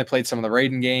finally played some of the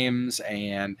Raiden games,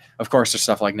 and of course there's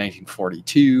stuff like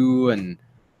 1942 and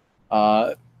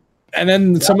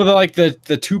then some of the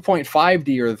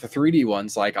 2.5D or the 3D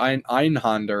ones like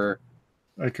Einhander,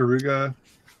 Ikaruga,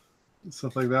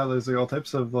 stuff like that. There's all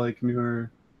types of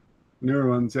newer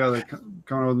ones. Yeah, they come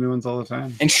out with new ones all the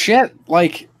time. And shit,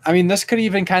 this could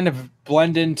even kind of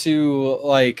blend into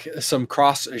some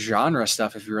cross genre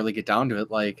stuff if you really get down to it,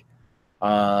 like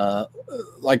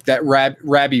that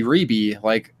Rabby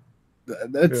Reeby,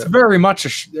 it's very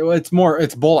much it's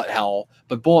bullet hell,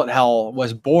 but bullet hell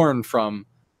was born from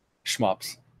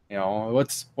shmups.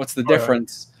 What's the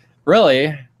difference,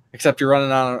 really? Except you're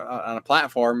running on a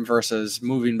platform versus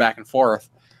moving back and forth.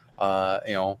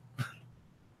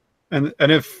 And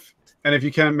if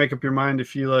you can't make up your mind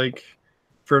if you like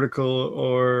vertical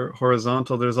or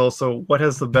horizontal, there's also what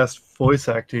has the best voice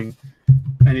acting,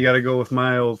 and you got to go with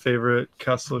my old favorite,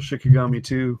 Castle Shikigami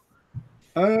 2.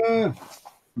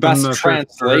 Best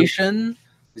translation,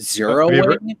 Zero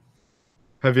Wing.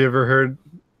 Have you ever heard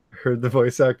the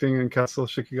voice acting in Castle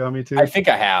Shikigami 2? I think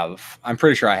I have. I'm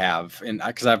pretty sure I have, and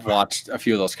because I've watched a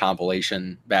few of those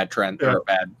compilation bad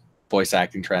voice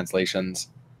acting translations.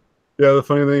 Yeah, the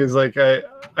funny thing is,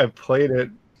 I played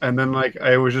it, and then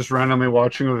I was just randomly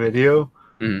watching a video,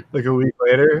 a week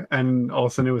later, and all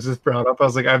of a sudden it was just brought up. I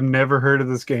was like, I've never heard of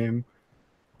this game,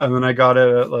 and then I got it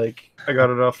at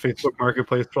off Facebook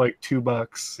Marketplace for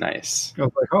 $2. Nice. I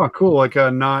was like, oh, cool,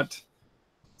 not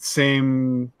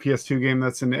same PS2 game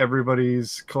that's in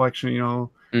everybody's collection. You're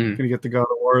gonna get the God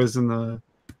of Wars and the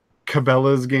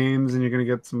Cabela's games, and you're gonna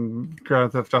get some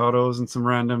Grand Theft Autos and some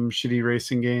random shitty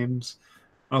racing games.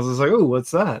 I was just like, oh,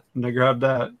 what's that? And I grabbed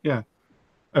that. Yeah.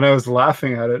 And I was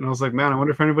laughing at it. And I was like, man, I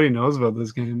wonder if anybody knows about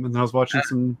this game. And I was watching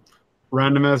some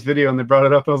random ass video and they brought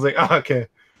it up. And I was like, oh, okay.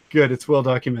 good. It's well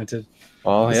documented.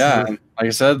 Well, yeah, like I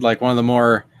said, like one of the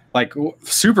more like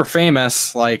super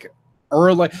famous, like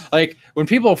early, like when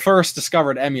people first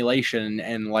discovered emulation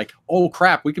and like, oh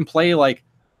crap, we can play like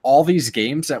all these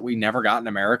games that we never got in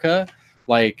America,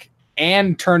 like,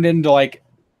 and turned into like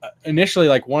initially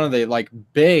like one of the like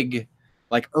big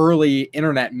like early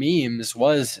internet memes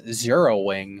was Zero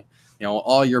Wing. You know,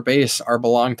 all your base are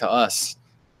belong to us.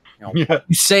 You know, Yeah.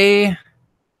 you say,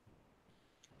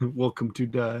 welcome to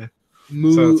die.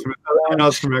 move, So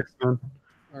it's from X-Men.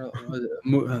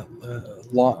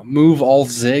 move all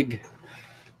zig.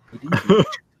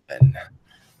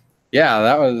 Yeah,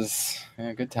 that was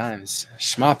good times,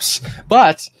 shmups.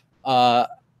 But I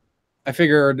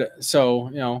figured, so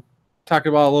you know, talking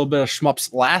about a little bit of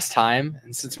shmups last time,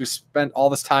 and since we spent all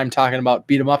this time talking about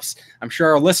beat 'em ups, I'm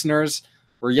sure our listeners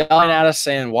were yelling at us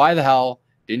saying, "Why the hell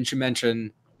didn't you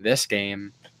mention this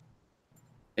game?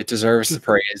 It deserves the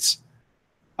praise."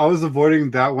 I was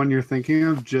avoiding that one you're thinking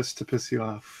of just to piss you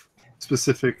off,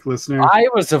 specific listener. I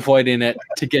was avoiding it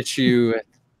to get you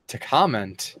to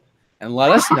comment and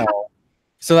let us know.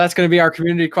 So that's going to be our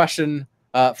community question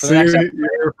for the next episode.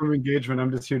 You're here from engagement. I'm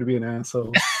just here to be an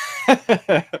asshole.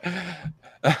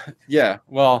 Yeah,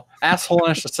 well,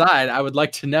 assholeness aside, I would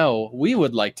like to know, we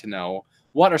would like to know,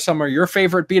 what are some of your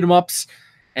favorite beat 'em ups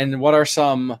and what are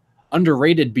some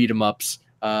underrated beat 'em ups?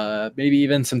 Maybe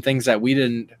even some things that we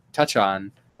didn't touch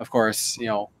on. Of course, you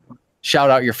know, shout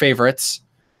out your favorites,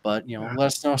 but you know, let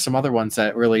us know some other ones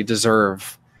that really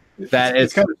deserve that.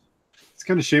 It's kind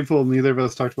of shameful. Neither of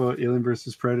us talked about Alien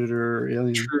versus Predator or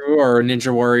Alien. True, or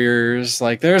Ninja Warriors.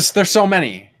 Like, there's so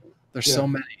many. There's so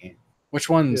many. Which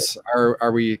ones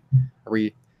are we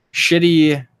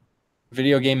shitty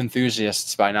video game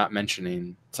enthusiasts by not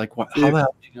mentioning? It's like, what? How the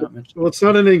hell do you not mention? Well, it's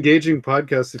not an engaging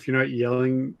podcast if you're not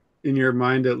yelling in your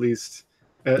mind at least.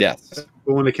 Yes.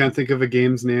 But when I can't think of a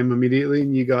game's name immediately,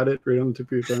 and you got it right on the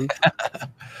tip of your tongue.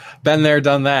 Been there,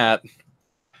 done that.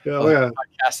 Yeah,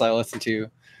 Podcast I listen to.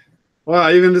 Well,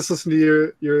 I even just listened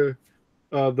to your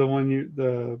the one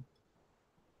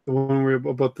where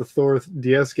about the Thor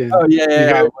DS game. Oh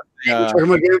yeah. Talking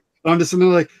about game. I'm just sitting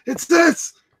there like, it's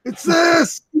this.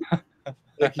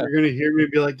 Like you're gonna hear me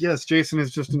be like, yes, Jason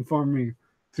has just informed me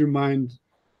through mind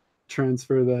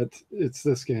transfer that it's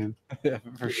this game. Yeah,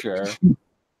 for sure.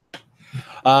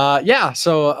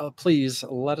 So please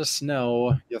let us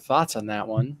know your thoughts on that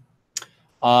one.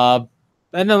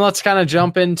 And then let's kind of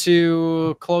jump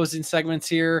into closing segments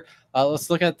here. Let's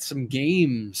look at some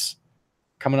games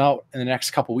coming out in the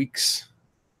next couple weeks.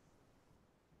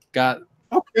 Got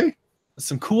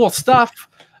some cool stuff.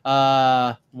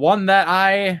 One that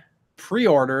I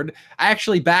pre-ordered. I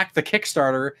actually backed the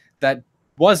Kickstarter that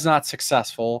was not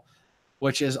successful,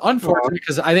 which is unfortunate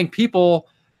because I think people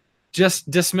just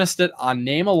dismissed it on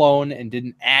name alone and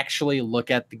didn't actually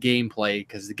look at the gameplay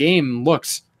because the game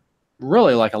looks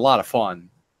really like a lot of fun.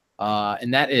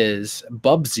 And that is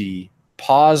Bubsy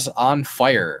Paws on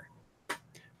Fire,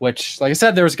 which, like I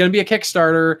said, there was going to be a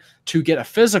Kickstarter to get a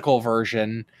physical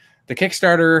version. The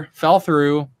Kickstarter fell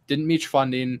through, didn't meet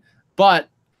funding, but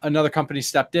another company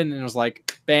stepped in and was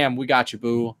like, bam, we got you,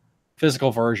 boo.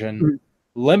 Physical version.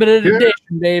 Limited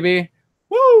edition, baby.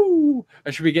 Woo!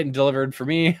 It should be getting delivered for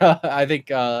me. I think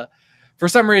for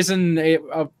some reason,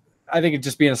 I think it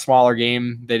just being a smaller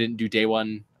game, they didn't do day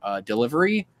one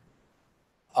delivery.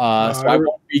 So I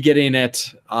won't be getting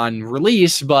it on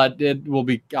release, but it will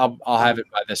be. I'll have it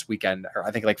by this weekend, or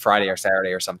I think like Friday or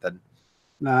Saturday or something.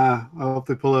 Nah, I hope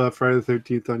they pull a Friday the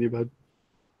 13th on you, bud.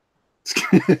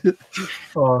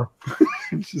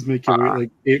 Just make you wait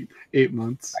like eight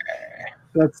months.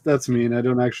 That's mean. I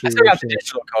don't actually. I still got the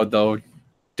digital code though.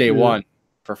 Day one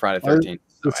for Friday 13th.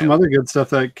 There's some other good stuff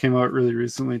that came out really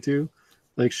recently too,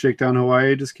 like Shakedown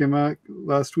Hawaii just came out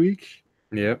last week.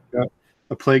 Yep. Got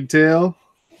A Plague Tale,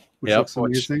 which looks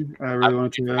amazing. I really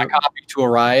want to. My copy to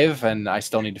arrive, and I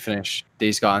still need to finish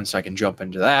Days Gone so I can jump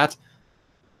into that.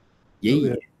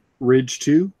 Yeah. Rage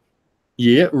 2.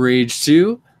 Yeah, Rage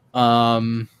 2.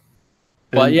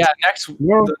 But yeah, the next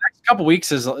couple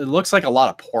weeks it looks like a lot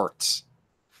of ports.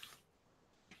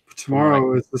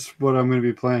 Tomorrow is this what I'm going to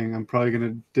be playing. I'm probably going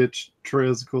to ditch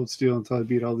Trails of Cold Steel until I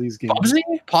beat all these games. Bubsy?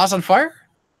 Paws on Fire?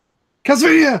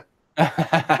 Castlevania!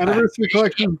 Anniversary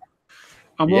Collection.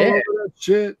 I'm all over that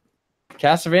shit.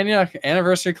 Castlevania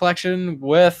Anniversary Collection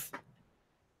with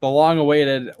the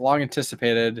long-awaited,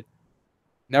 long-anticipated,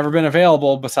 never been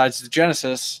available besides the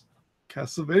Genesis.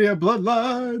 Castlevania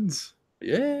Bloodlines.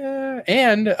 Yeah.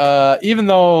 And even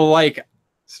though, like,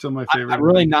 still my favorite. I'm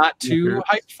really not too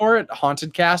hyped for it.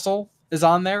 Haunted Castle is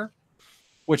on there,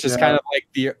 which is kind of like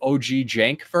the OG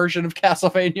jank version of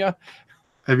Castlevania.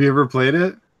 Have you ever played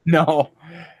it? No,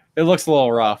 it looks a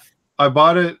little rough. I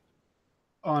bought it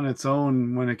on its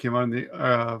own when it came out in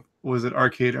the was it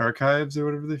Arcade Archives or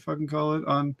whatever they fucking call it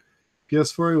on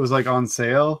PS4. It was like on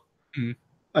sale. Mm.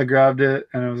 I grabbed it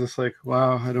and I was just like,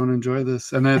 wow, I don't enjoy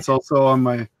this. And then it's also on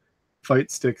my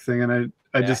fight stick thing, and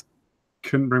I just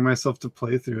couldn't bring myself to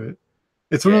play through it.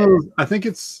 It's one of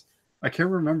those, I can't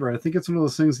remember. I think it's one of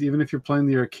those things, even if you're playing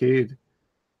the arcade,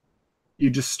 you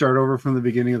just start over from the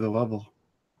beginning of the level.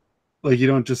 Like, you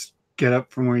don't just get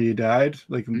up from where you died,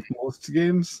 like in most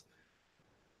games.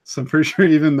 So I'm pretty sure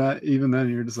even then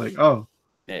you're just like, oh.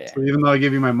 Yeah. So even though I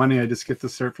gave you my money, I just get to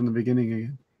start from the beginning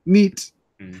again. Neat.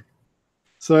 Mm.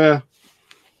 So yeah,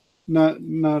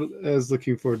 not as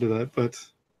looking forward to that, but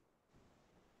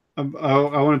I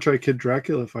want to try Kid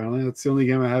Dracula finally. That's the only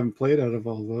game I haven't played out of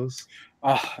all of those.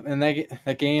 Oh, and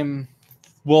that game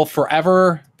will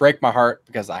forever break my heart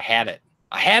because I had it.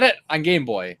 I had it on Game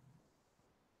Boy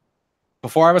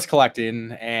before I was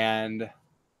collecting, and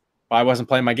I wasn't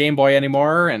playing my Game Boy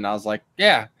anymore, and I was like,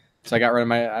 yeah. So I got rid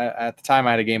of at the time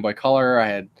I had a Game Boy Color, I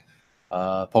had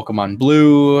Pokemon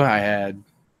Blue, I had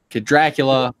Kid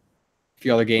Dracula, a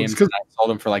few other games, and I sold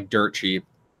them for like dirt cheap.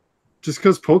 Just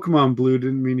because Pokemon Blue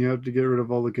didn't mean you had to get rid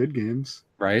of all the good games.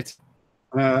 Right.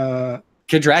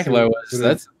 Kid Dracula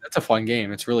that's a fun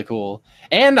game. It's really cool.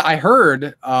 And I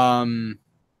heard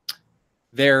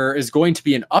there is going to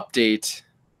be an update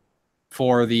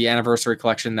for the anniversary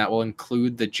collection that will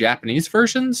include the Japanese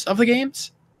versions of the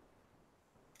games.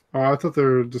 Oh, I thought they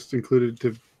were just included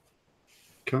to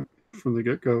come from the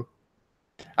get-go.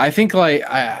 I think maybe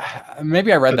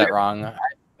I read that wrrong. I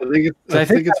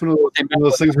think it's one of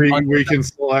those things where you can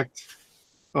select.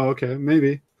 Oh, okay,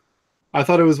 maybe. I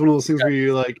thought it was one of those things where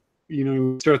you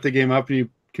you start the game up and you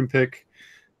can pick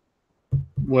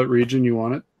what region you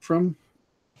want it from.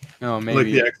 Oh,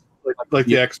 maybe like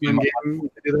the X-Men game.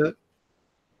 Do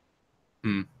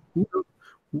that.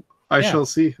 I shall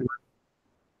see.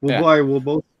 We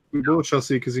both shall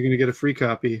see because you're gonna get a free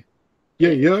copy.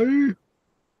 Yeah.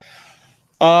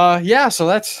 Yeah. So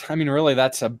that's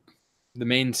the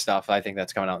main stuff. I think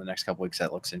that's coming out in the next couple weeks.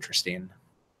 That looks interesting.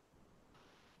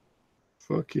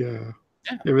 Fuck yeah.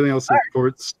 Everything else is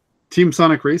sports. Team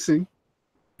Sonic Racing.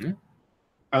 Yeah.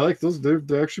 I like those. They're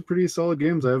actually pretty solid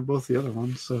games. I have both the other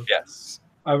ones. So yes.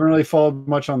 I haven't really followed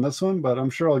much on this one, but I'm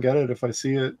sure I'll get it if I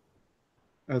see it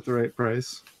at the right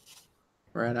price.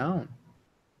 Right on.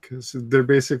 Because they're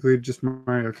basically just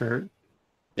Mario Kart.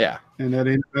 Yeah. And that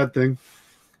ain't a bad thing.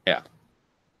 Yeah.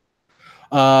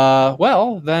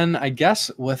 Well, then I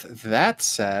guess with that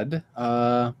said,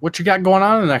 what you got going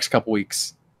on in the next couple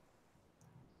weeks?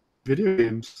 Video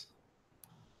games.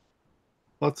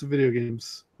 Lots of video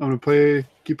games. I'm gonna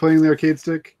keep playing the arcade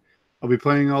stick. I'll be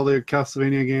playing all the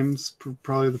Castlevania games for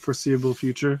probably the foreseeable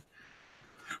future.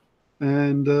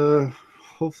 And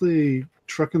hopefully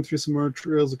trucking through some more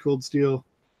Trails of Cold Steel.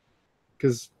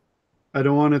 Because I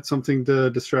don't want it something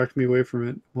to distract me away from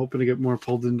it. I'm hoping to get more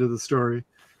pulled into the story.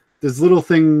 There's little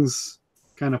things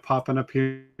kind of popping up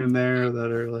here and there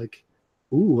that are like,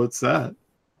 ooh, what's that?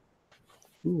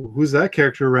 Ooh, who's that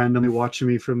character randomly watching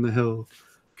me from the hill?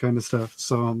 Kind of stuff.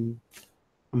 So I'm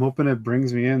hoping it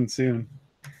brings me in soon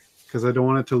because I don't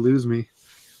want it to lose me.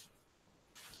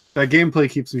 That gameplay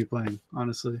keeps me playing,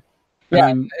 honestly. Yeah,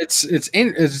 I mean, it's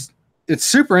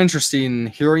super interesting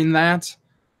hearing that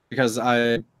because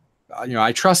I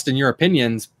trust in your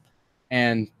opinions,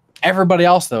 and everybody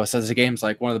else though says the game's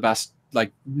like one of the best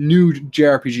like new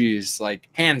JRPGs, like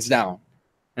hands down.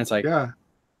 And it's like, yeah,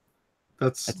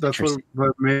 that's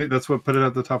what put it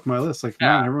at the top of my list. Like,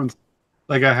 man, everyone's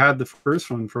like, I had the first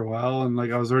one for a while, and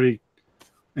like I was already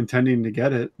intending to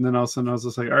get it, and then all of a sudden I was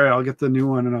just like, all right, I'll get the new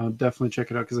one, and I'll definitely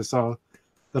check it out because I saw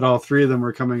that all three of them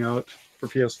were coming out for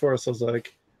PS4. So I was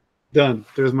like, done.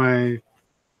 There's my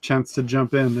chance to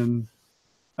jump in, and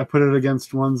I put it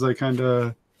against ones I kind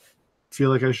of feel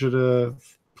like I should have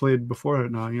played before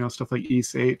it now. Stuff like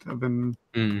Ys 8. I've been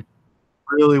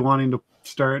really wanting to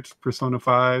start Persona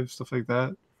 5, stuff like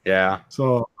that. Yeah.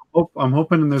 So I'm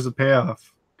hoping there's a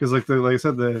payoff because, like I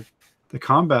said, the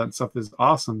combat and stuff is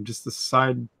awesome. Just the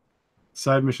side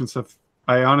mission stuff.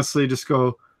 I honestly just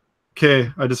go,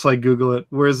 okay, I just like Google it.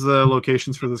 Where's the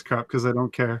locations for this crap? Because I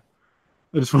don't care.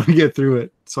 I just want to get through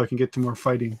it so I can get to more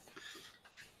fighting.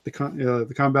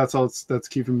 The combat's all that's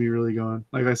keeping me really going.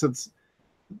 Like I said,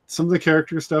 some of the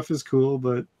character stuff is cool,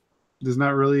 but there's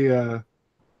not really an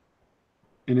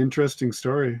interesting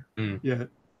story yet.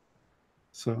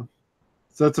 So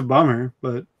that's a bummer,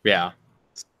 but yeah,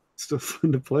 it's still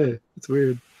fun to play. It's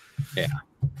weird. Yeah,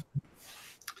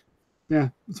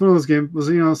 it's one of those games.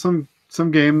 Some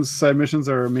games side missions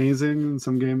are amazing, and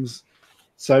some games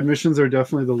Side missions are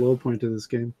definitely the low point of this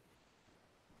game.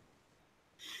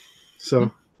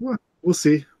 So we'll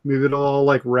see. Maybe it'll all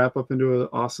like wrap up into an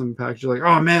awesome package. Like,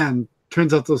 oh man,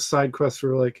 turns out those side quests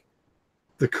were like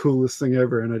the coolest thing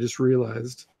ever, and I just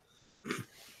realized.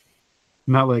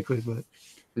 Not likely, but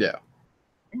yeah.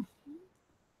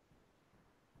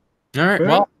 All right. Yeah.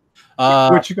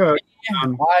 Well, what you got?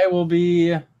 I will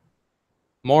be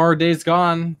more Days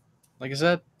Gone. Like I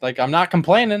said, like I'm not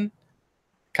complaining.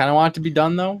 Kind of want it to be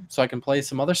done though, so I can play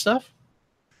some other stuff.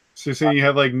 So you're saying you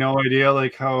have like no idea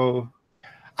like how?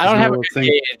 I don't have a good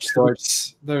gauge. So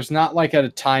there's not like a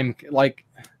time like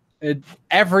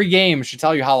every game should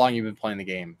tell you how long you've been playing the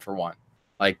game for one.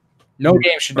 Like no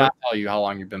game should not tell you how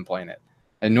long you've been playing it.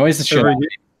 It annoys the shit out of me.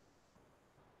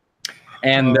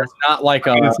 And there's not like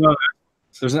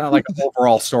there's not like an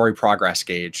overall story progress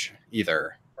gauge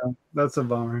either. That's a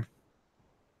bummer.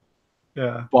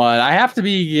 Yeah. But I have to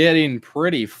be getting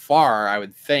pretty far, I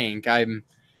would think. I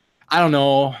don't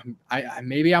know.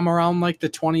 Maybe I'm around like the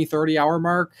 20-30 hour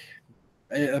mark,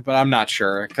 but I'm not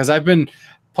sure because I've been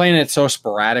playing it so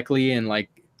sporadically and like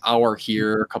hour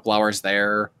here, a couple hours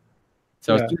there.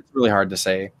 So it's really hard to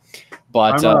say.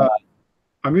 But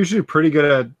I'm usually pretty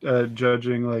good at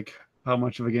judging like how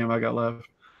much of a game I got left.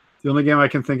 The only game I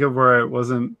can think of where it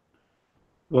wasn't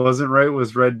right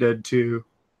was Red Dead 2.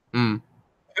 Mm.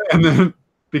 And then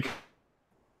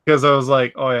because I was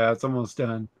like, oh yeah, it's almost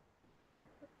done.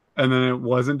 And then it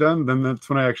wasn't done. Then that's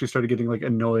when I actually started getting like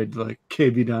annoyed, like, okay,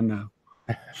 be done now.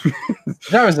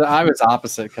 I was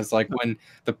opposite because like when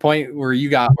the point where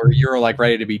you're like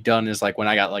ready to be done is like when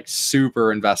I got like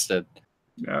super invested.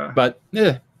 Yeah. But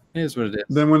it is what it is.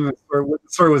 Then when the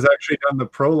story was actually done, the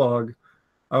prologue,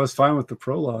 I was fine with the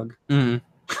prologue.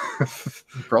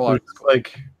 Mm-hmm. Prologue,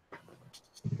 like,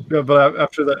 yeah, but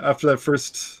after that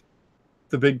first,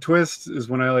 the big twist is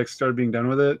when I like started being done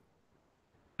with it,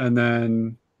 and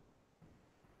then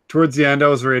towards the end, I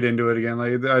was right into it again.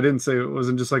 Like I didn't say it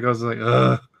wasn't just like I was like,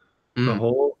 the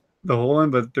whole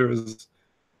end, but there's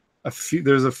a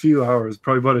few hours,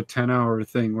 probably about a 10-hour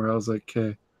thing where I was like,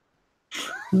 okay,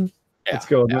 let's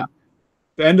go. Yeah.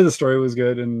 The end of the story was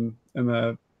good, and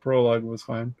the prologue was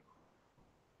fine.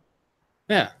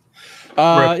 Yeah.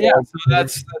 So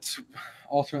that's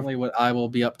ultimately what I will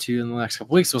be up to in the next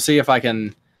couple weeks. We'll see if I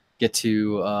can get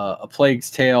to A Plague's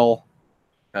Tale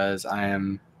because I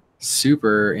am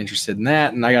super interested in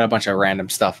that, and I got a bunch of random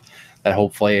stuff that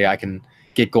hopefully I can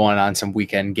get going on some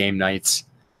weekend game nights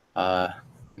in the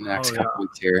next couple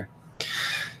weeks here.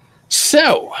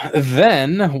 So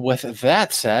then, with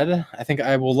that said, I think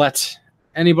I will let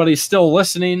anybody still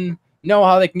listening know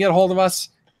how they can get a hold of us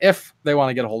if they want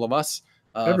to get a hold of us.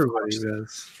 Everybody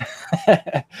does.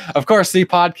 Of course, the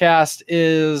podcast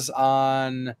is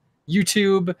on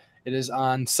YouTube. It is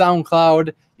on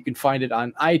SoundCloud. You can find it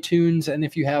on iTunes. And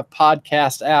if you have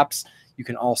podcast apps, you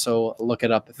can also look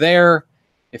it up there.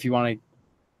 If you want to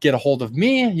get a hold of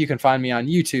me, you can find me on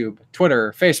YouTube,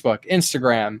 Twitter, Facebook,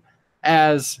 Instagram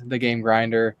as The Game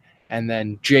Grinder. And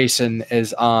then Jason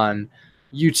is on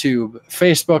YouTube,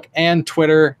 Facebook, and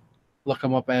Twitter. Look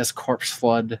him up as Corpse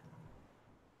Flood,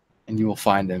 and you will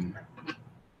find him.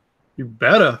 You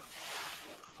better.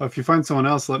 Well, if you find someone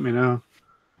else, let me know.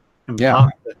 Yeah.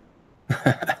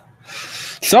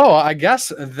 So I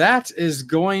guess that is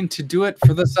going to do it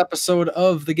for this episode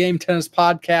of the Game Tenants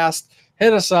Podcast.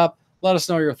 Hit us up. Let us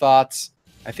know your thoughts.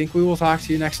 I think we will talk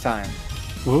to you next time.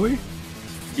 Will we?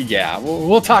 Yeah,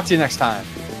 we'll talk to you next time.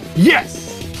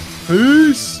 Yes.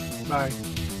 Peace. Bye.